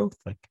spiritual growth?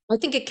 Like, I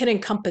think it can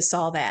encompass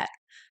all that.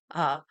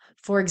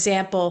 For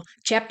example,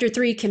 chapter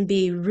 3 can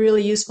be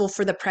really useful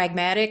for the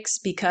pragmatics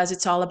because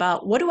it's all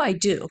about what do I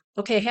do?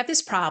 Okay, I have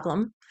this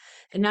problem.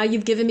 And now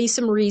you've given me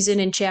some reason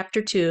in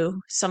chapter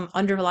 2, some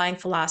underlying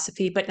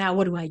philosophy, but now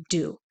what do I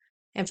do?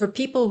 And for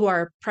people who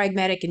are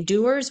pragmatic and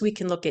doers, we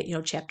can look at,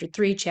 chapter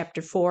 3,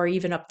 chapter 4,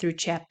 even up through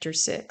chapter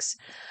 6.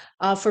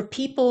 For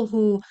people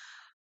who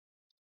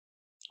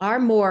are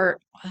more,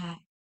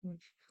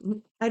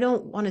 I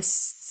don't want to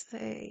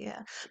say,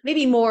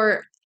 maybe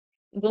more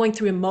going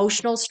through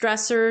emotional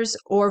stressors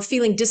or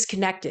feeling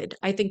disconnected.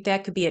 I think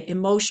that could be an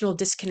emotional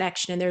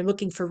disconnection and they're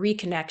looking for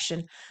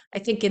reconnection. I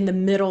think in the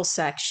middle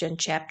section,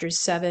 chapters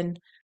 7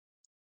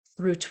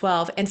 through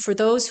 12. And for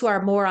those who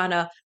are more on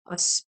a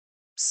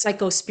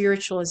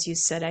psycho-spiritual, as you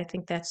said, I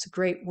think that's a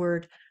great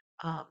word,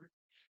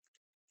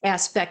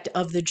 aspect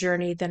of the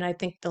journey, then I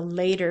think the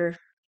later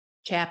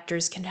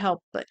chapters can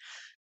help. But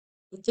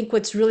I think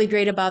what's really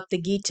great about the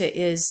Gita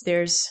is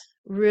there's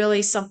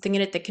really something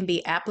in it that can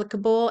be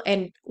applicable.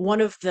 And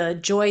one of the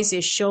joys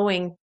is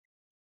showing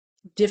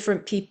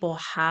different people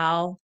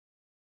how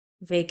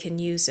they can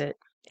use it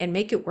and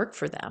make it work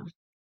for them.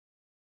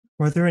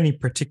 were there any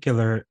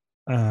particular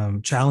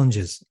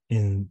challenges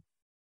in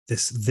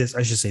this?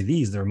 I should say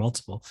these. There are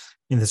multiple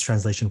in this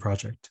translation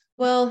project.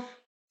 Well,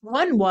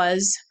 one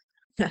was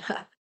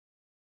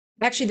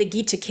actually the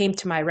Gita came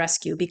to my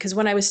rescue because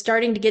when I was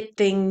starting to get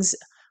things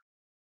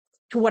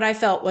to what I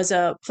felt was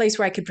a place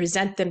where I could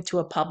present them to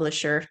a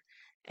publisher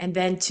and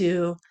then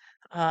to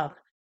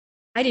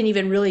I didn't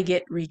even really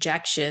get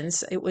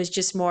rejections. It was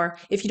just more,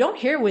 if you don't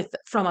hear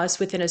from us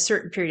within a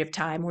certain period of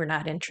time, we're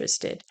not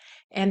interested.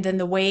 And then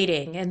the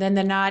waiting, and then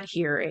the not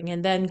hearing,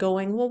 and then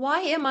going, well, why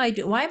am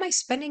I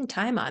spending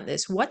time on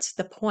this? What's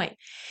the point?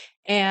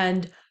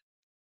 And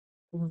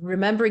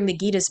remembering the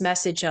Gita's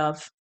message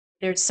of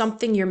there's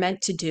something you're meant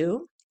to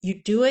do.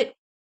 You do it,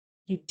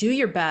 you do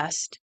your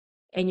best,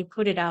 and you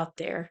put it out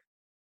there.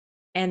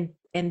 And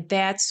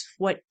that's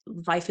what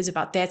life is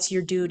about. That's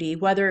your duty.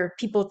 Whether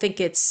people think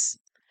it's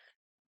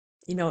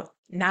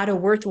not a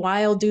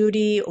worthwhile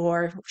duty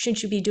or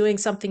shouldn't you be doing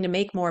something to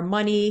make more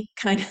money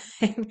kind of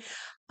thing.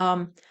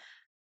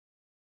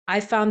 I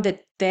found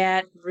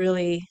that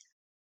really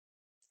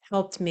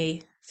helped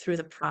me through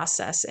the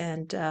process.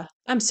 And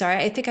I'm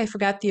sorry, I think I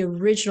forgot the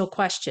original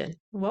question.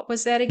 What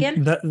was that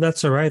again?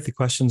 That's all right. The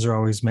questions are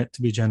always meant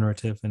to be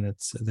generative, and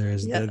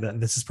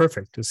this is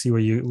perfect to see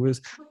where you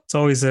was. It's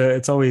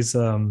always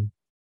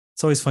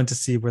fun to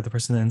see where the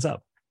person ends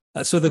up.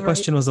 So the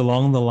question was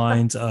along the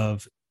lines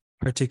of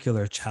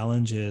particular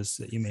challenges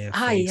that you may have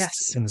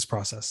faced in this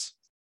process.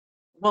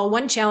 Well,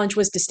 one challenge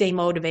was to stay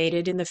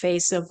motivated in the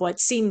face of what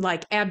seemed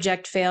like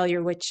abject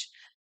failure, which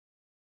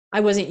I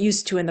wasn't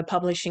used to in the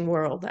publishing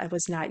world. I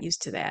was not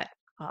used to that.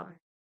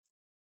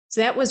 So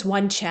that was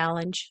one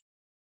challenge.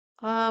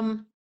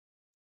 And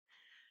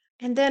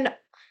then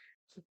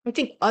I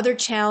think other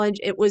challenge,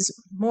 it was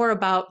more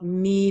about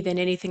me than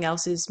anything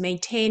else, is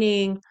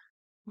maintaining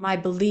my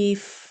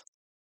belief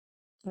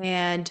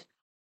and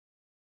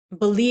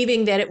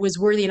believing that it was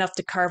worthy enough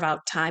to carve out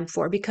time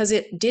for, because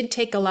it did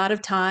take a lot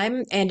of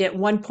time. And at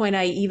one point,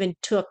 I even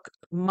took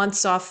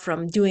months off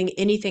from doing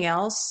anything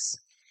else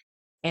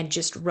and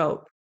just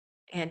wrote.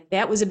 And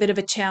that was a bit of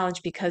a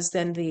challenge because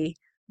then the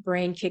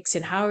brain kicks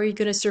in. How are you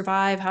going to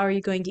survive? How are you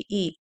going to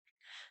eat?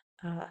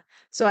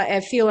 So I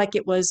feel like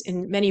it was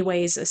in many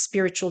ways a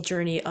spiritual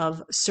journey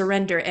of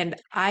surrender. And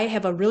I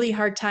have a really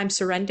hard time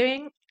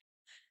surrendering.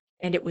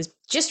 And it was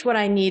just what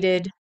I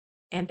needed.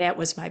 And that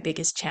was my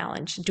biggest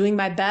challenge, doing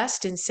my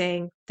best and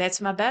saying, that's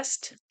my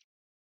best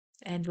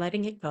and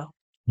letting it go.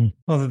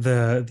 Well,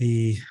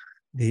 the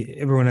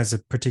everyone has a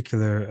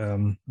particular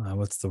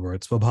what's the word?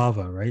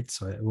 Swabhava, right?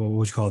 So what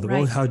would you call it? Right.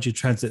 Well, how would you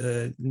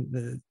translate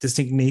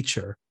distinct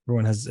nature?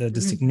 Everyone has a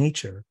distinct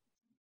nature.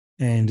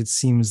 And it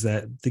seems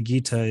that the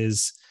Gita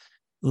is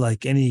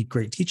like any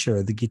great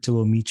teacher. The Gita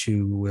will meet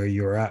you where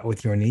you're at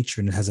with your nature,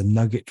 and it has a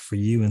nugget for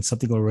you, and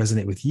something will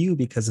resonate with you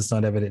because it's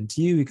not evident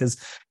to you, because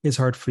it's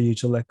hard for you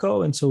to let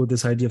go. And so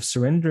this idea of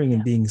surrendering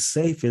and being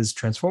safe is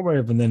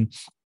transformative. And then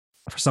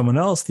For someone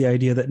else, the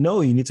idea that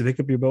no, you need to pick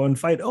up your bow and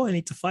fight. Oh, I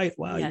need to fight.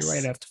 Wow, you're right, I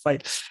Yes, have to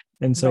fight.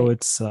 And so right.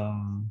 it's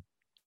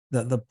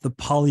the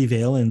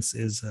polyvalence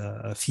is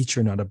a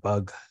feature, not a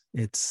bug.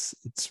 It's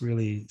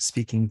really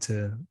speaking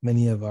to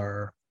many of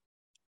our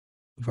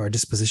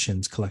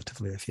dispositions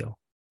collectively, I feel.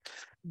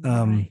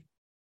 Um, Right.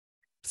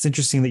 it's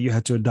interesting that you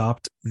had to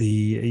adopt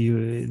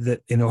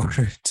that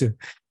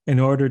in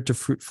order to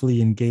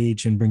fruitfully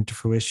engage and bring to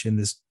fruition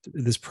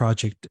this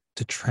project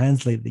to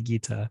translate the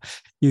Gita,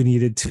 you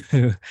needed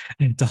to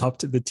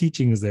adopt the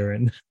teachings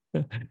therein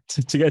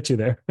to get you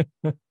there.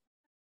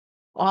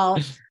 Well,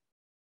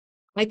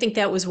 I think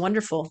that was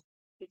wonderful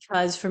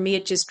because for me,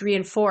 it just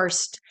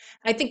reinforced.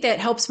 I think that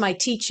helps my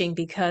teaching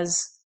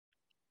because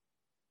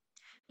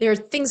there are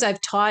things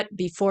I've taught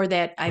before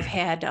that I've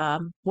had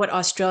what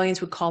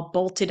Australians would call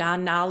bolted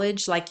on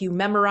knowledge, like you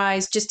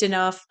memorize just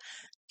enough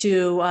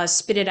to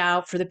spit it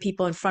out for the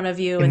people in front of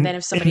you. And then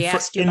if somebody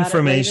asked you about it later,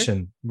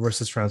 Information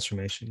versus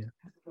transformation. Yeah.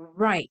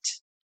 right.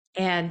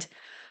 And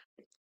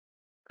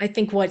I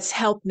think what's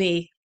helped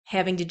me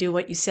having to do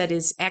what you said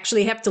is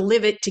actually have to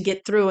live it to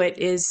get through it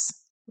is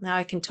now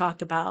I can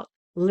talk about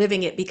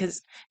living it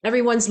because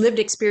everyone's lived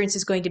experience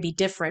is going to be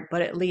different,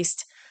 but at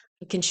least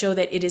it can show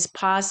that it is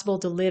possible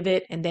to live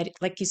it and that,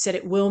 like you said,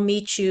 it will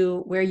meet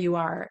you where you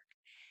are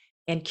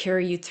and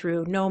carry you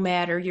through no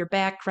matter your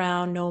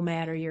background, no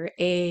matter your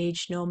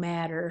age, no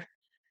matter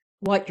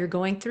what you're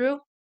going through,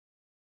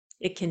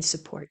 it can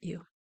support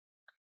you.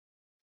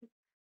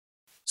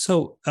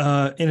 So,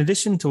 in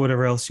addition to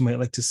whatever else you might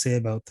like to say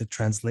about the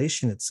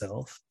translation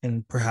itself,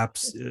 and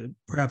perhaps it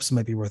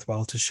might be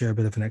worthwhile to share a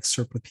bit of an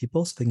excerpt with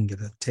people so they can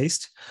get a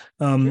taste.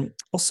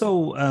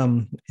 Also,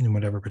 in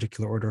whatever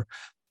particular order,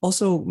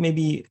 also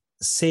maybe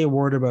say a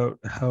word about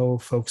how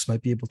folks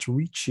might be able to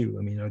reach you.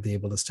 I mean, are they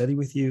able to study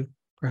with you?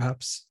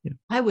 Perhaps. Yeah.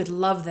 I would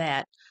love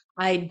that.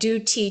 I do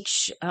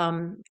teach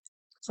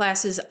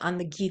classes on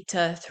the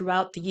Gita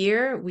throughout the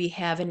year. We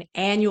have an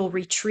annual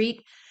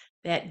retreat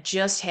that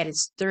just had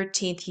its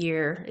 13th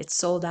year. It's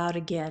sold out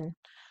again.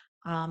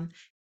 Um,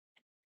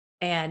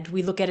 and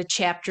we look at a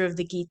chapter of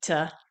the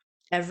Gita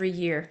every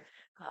year.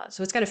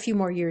 So it's got a few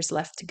more years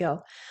left to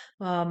go.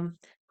 Um,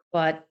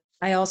 but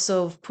I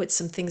also put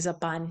some things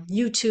up on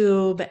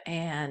YouTube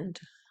and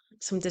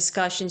some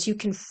discussions. You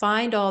can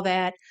find all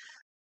that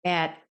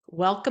at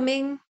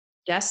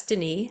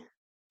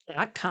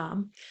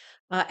welcomingdestiny.com.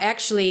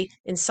 Actually,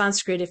 in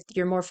Sanskrit, if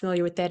you're more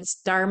familiar with that, it's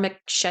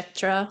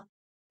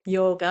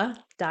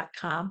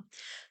dharmakshetrayoga.com.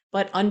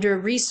 But under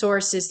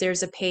resources,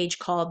 there's a page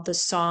called The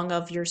Song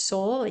of Your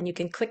Soul, and you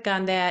can click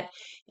on that,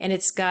 and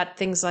it's got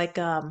things like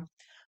a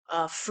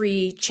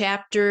free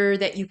chapter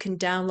that you can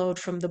download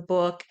from the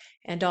book,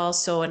 and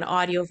also an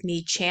audio of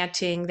me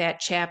chanting that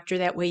chapter.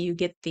 That way, you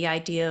get the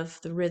idea of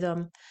the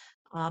rhythm.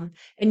 And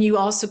you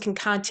also can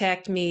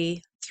contact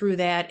me through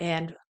that,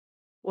 and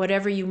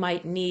whatever you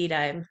might need,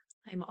 I'm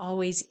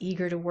always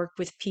eager to work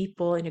with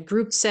people in a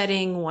group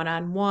setting,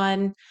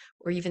 one-on-one,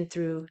 or even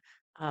through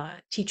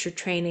teacher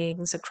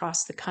trainings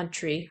across the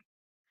country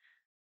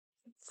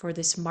for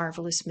this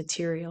marvelous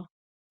material.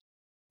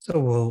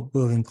 So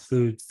we'll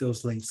include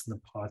those links in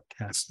the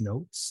podcast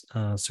notes,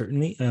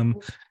 certainly.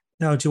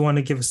 Now, do you want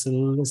to give us a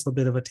little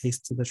bit of a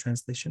taste of the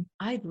translation?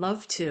 I'd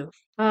love to.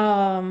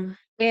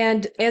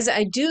 And as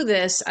I do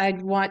this,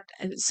 I'd want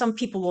some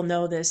people will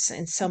know this,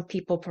 and some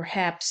people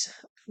perhaps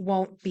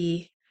won't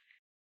be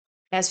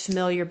as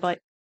familiar, but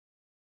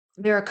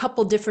there are a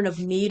couple different of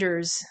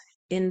meters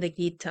in the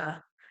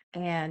Gita,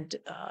 and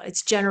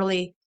it's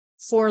generally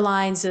 4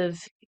 lines of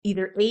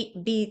either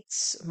 8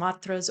 beats,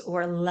 matras,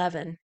 or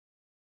 11.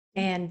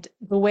 And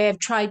the way I've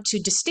tried to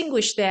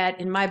distinguish that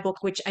in my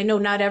book, which I know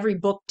not every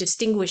book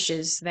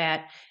distinguishes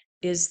that,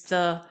 is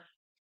the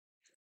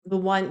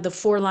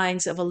 4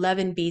 lines of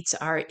 11 beats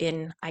are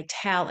in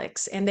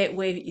italics. And that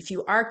way, if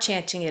you are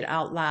chanting it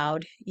out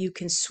loud, you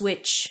can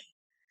switch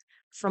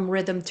from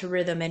rhythm to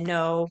rhythm and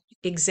know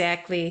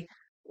exactly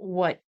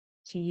what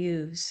to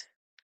use.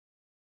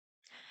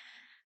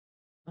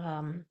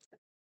 Um,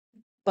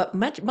 but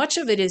much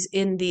of it is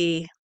in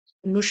the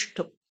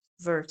Nushtup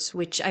verse,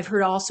 which I've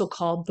heard also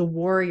called the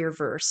warrior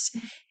verse.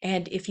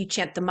 And if you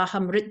chant the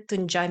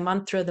Mahamrityunjay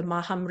mantra, the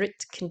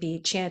Mahamrit can be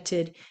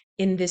chanted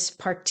in this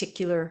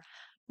particular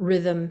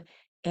rhythm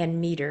and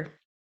meter.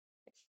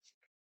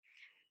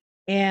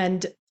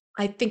 And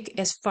I think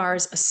as far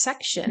as a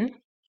section,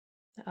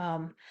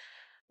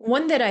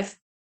 one that I've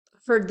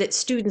heard that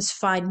students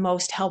find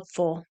most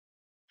helpful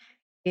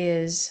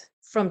is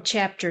from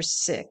chapter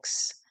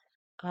 6.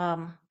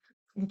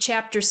 In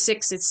chapter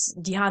 6, it's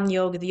Dhyan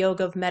Yoga, the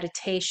yoga of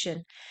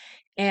meditation.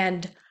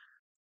 And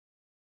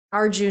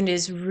Arjun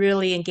is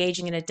really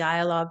engaging in a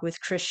dialogue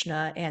with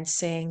Krishna and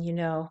saying,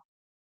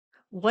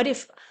 what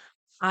if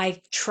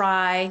I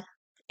try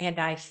and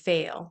I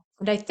fail?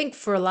 And I think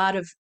for a lot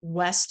of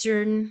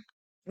Western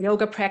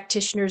yoga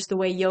practitioners, the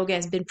way yoga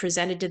has been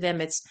presented to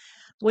them, it's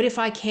What if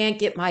I can't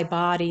get my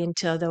body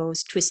into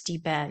those twisty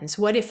bends?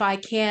 What if I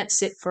can't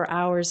sit for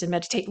hours and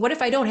meditate? What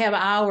if I don't have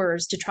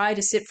hours to try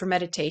to sit for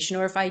meditation?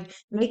 Or if I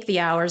make the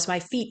hours, my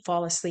feet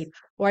fall asleep?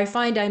 Or I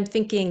find I'm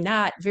thinking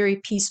not very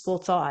peaceful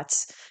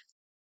thoughts?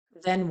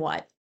 Then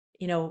what?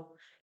 You know,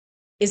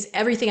 is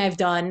everything I've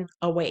done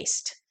a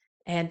waste?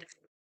 And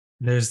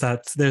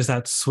There's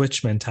that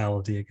switch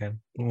mentality again.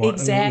 Logic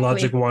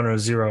exactly, 1 or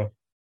 0.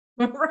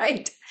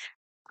 right.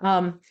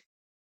 Um,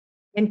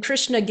 and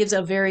Krishna gives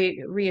a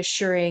very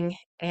reassuring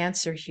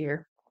answer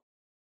here.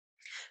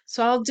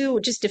 So I'll do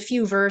just a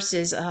few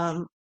verses.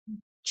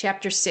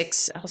 Chapter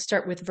 6, I'll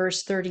start with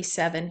verse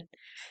 37,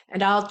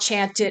 and I'll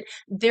chant it.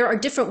 There are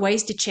different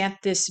ways to chant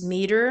this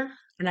meter,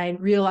 and I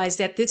realized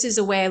that this is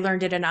a way I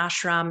learned at an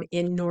ashram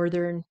in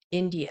northern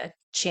India,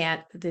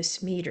 chant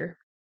this meter.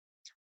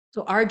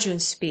 So Arjun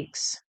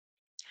speaks.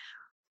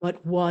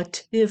 But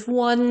what if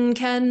one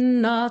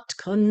cannot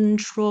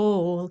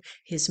control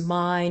his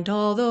mind,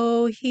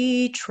 although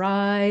he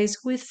tries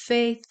with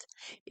faith?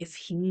 If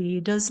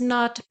he does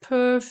not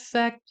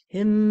perfect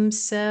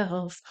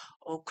himself,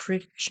 O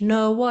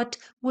Krishna, what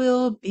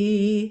will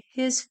be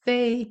his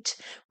fate?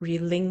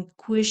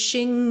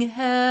 Relinquishing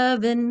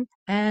heaven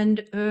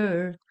and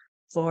earth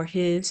for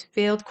his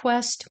failed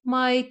quest,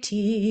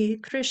 mighty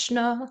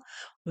Krishna,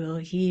 will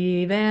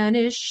he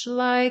vanish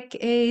like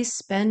a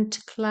spent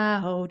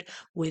cloud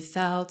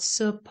without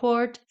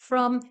support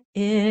from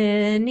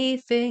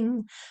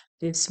anything?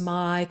 This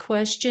my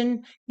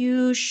question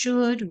you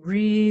should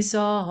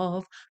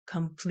resolve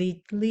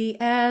completely,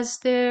 as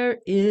there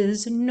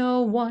is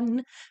no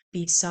one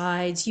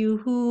besides you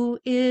who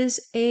is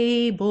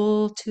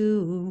able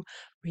to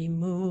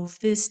remove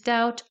this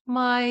doubt,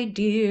 my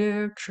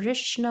dear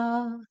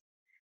Krishna.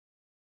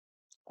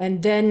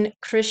 And then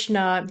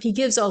Krishna, he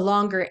gives a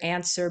longer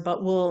answer,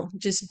 but we'll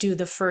just do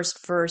the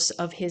first verse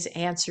of his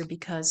answer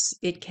because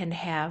it can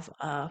have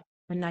a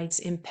night's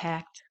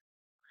impact.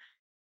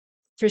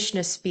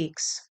 Krishna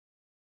speaks.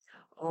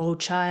 O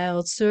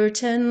child,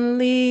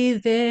 certainly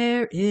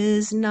there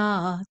is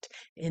not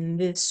in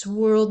this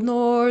world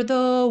nor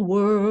the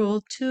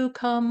world to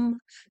come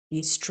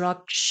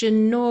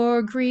destruction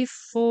nor grief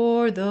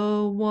for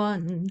the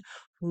one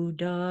who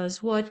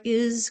does what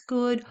is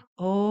good,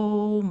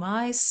 O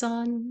my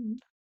son.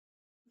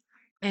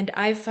 And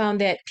I've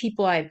found that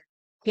people I've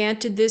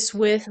chanted this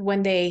with,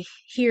 when they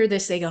hear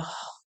this, they go,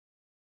 oh.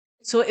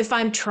 So if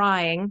I'm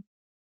trying,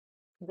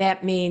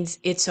 that means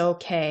it's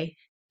okay.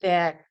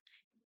 That,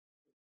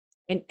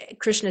 and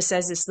Krishna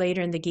says this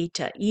later in the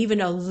Gita,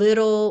 even a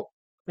little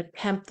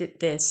attempt at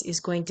this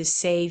is going to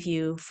save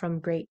you from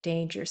great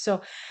danger.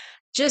 So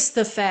just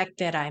the fact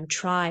that I'm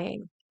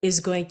trying is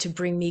going to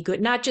bring me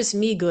good, not just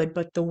me good,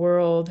 but the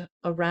world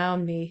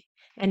around me,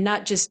 and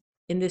not just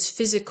in this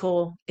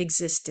physical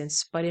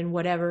existence, but in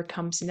whatever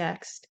comes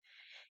next.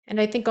 And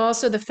I think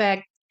also the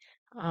fact,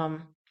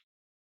 um,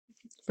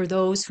 for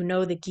those who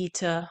know the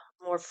Gita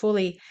more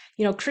fully,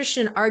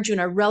 Krishna and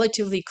Arjun are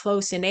relatively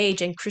close in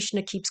age, and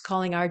Krishna keeps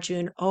calling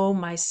Arjun, oh,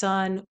 my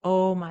son,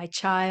 oh, my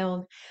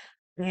child.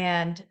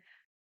 And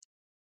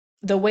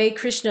the way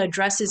Krishna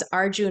addresses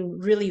Arjun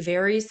really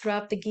varies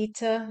throughout the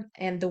Gita,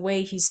 and the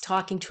way he's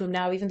talking to him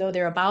now, even though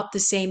they're about the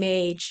same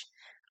age,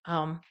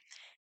 um,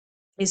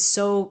 is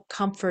so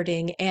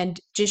comforting and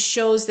just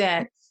shows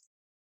that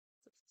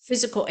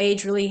physical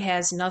age really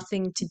has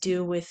nothing to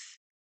do with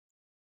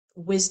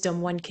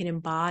wisdom one can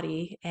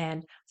embody.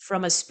 And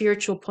from a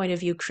spiritual point of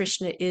view,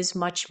 Krishna is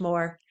much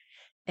more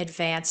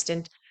advanced.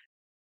 And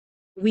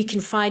we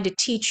can find a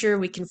teacher,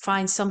 we can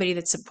find somebody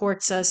that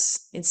supports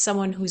us, and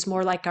someone who's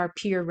more like our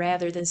peer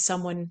rather than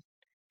someone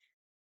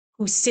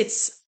who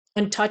sits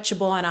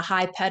untouchable on a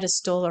high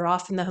pedestal or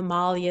off in the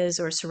Himalayas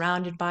or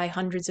surrounded by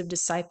hundreds of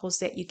disciples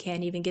that you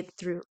can't even get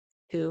through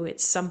to.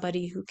 It's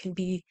somebody who can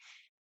be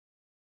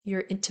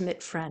your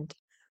intimate friend.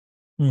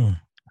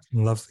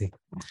 Lovely.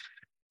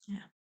 Yeah.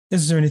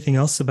 Is there anything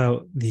else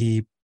about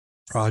the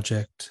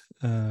project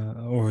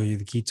or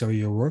the Gita or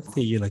your work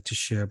that you'd like to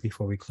share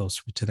before we close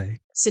for today?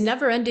 It's a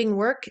never-ending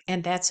work,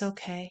 and that's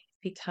okay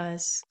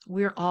because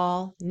we're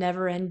all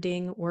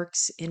never-ending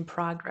works in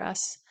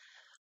progress.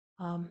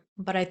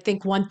 But I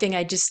think one thing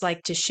I just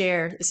like to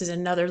share, this is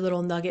another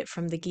little nugget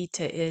from the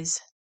Gita, is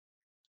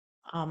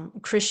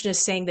Krishna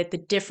saying that the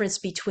difference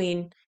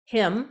between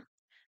him,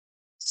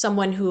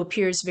 someone who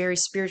appears very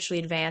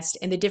spiritually advanced,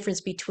 and the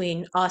difference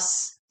between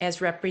us as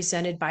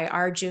represented by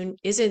Arjun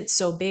isn't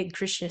so big.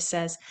 Krishna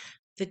says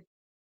the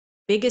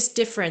biggest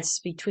difference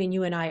between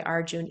you and I,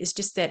 Arjun, is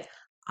just that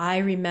I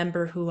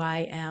remember who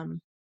I am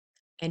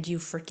and you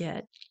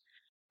forget.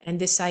 And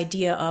this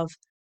idea of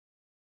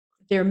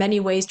there are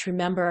many ways to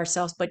remember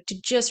ourselves, but to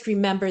just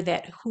remember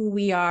that who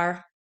we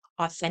are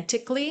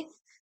authentically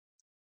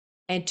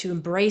and to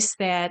embrace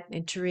that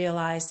and to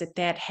realize that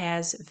that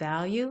has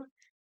value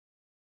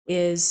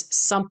is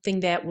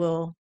something that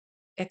will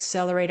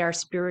accelerate our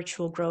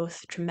spiritual growth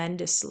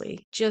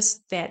tremendously.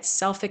 Just that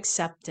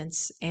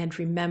self-acceptance and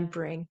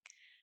remembering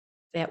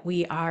that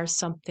we are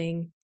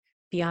something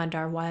beyond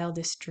our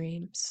wildest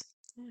dreams.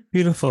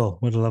 Beautiful.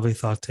 What a lovely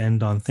thought to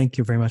end on. Thank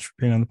you very much for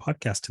being on the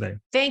podcast today.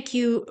 Thank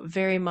you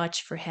very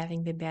much for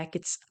having me back.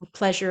 It's a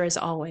pleasure as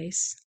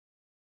always.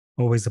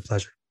 Always a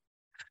pleasure.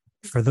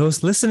 For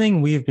those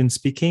listening, we have been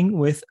speaking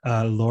with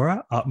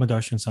Laura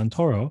Atmadarshan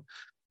Santoro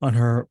on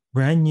her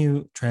brand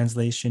new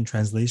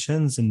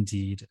translations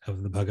indeed,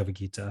 of the Bhagavad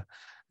Gita,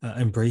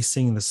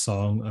 embracing the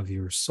song of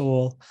your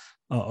soul.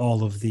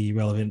 All of the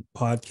relevant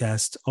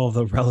podcasts, all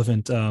the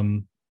relevant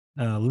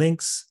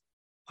links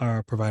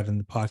are provided in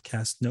the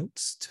podcast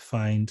notes to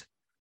find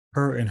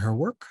her and her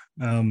work.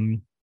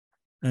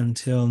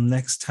 Until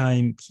next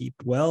time, keep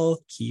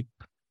well, keep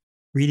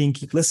reading,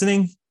 keep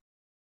listening,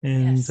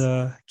 and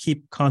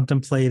keep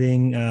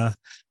contemplating the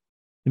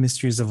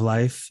mysteries of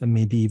life, and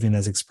maybe even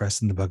as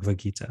expressed in the Bhagavad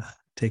Gita.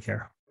 Take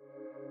care.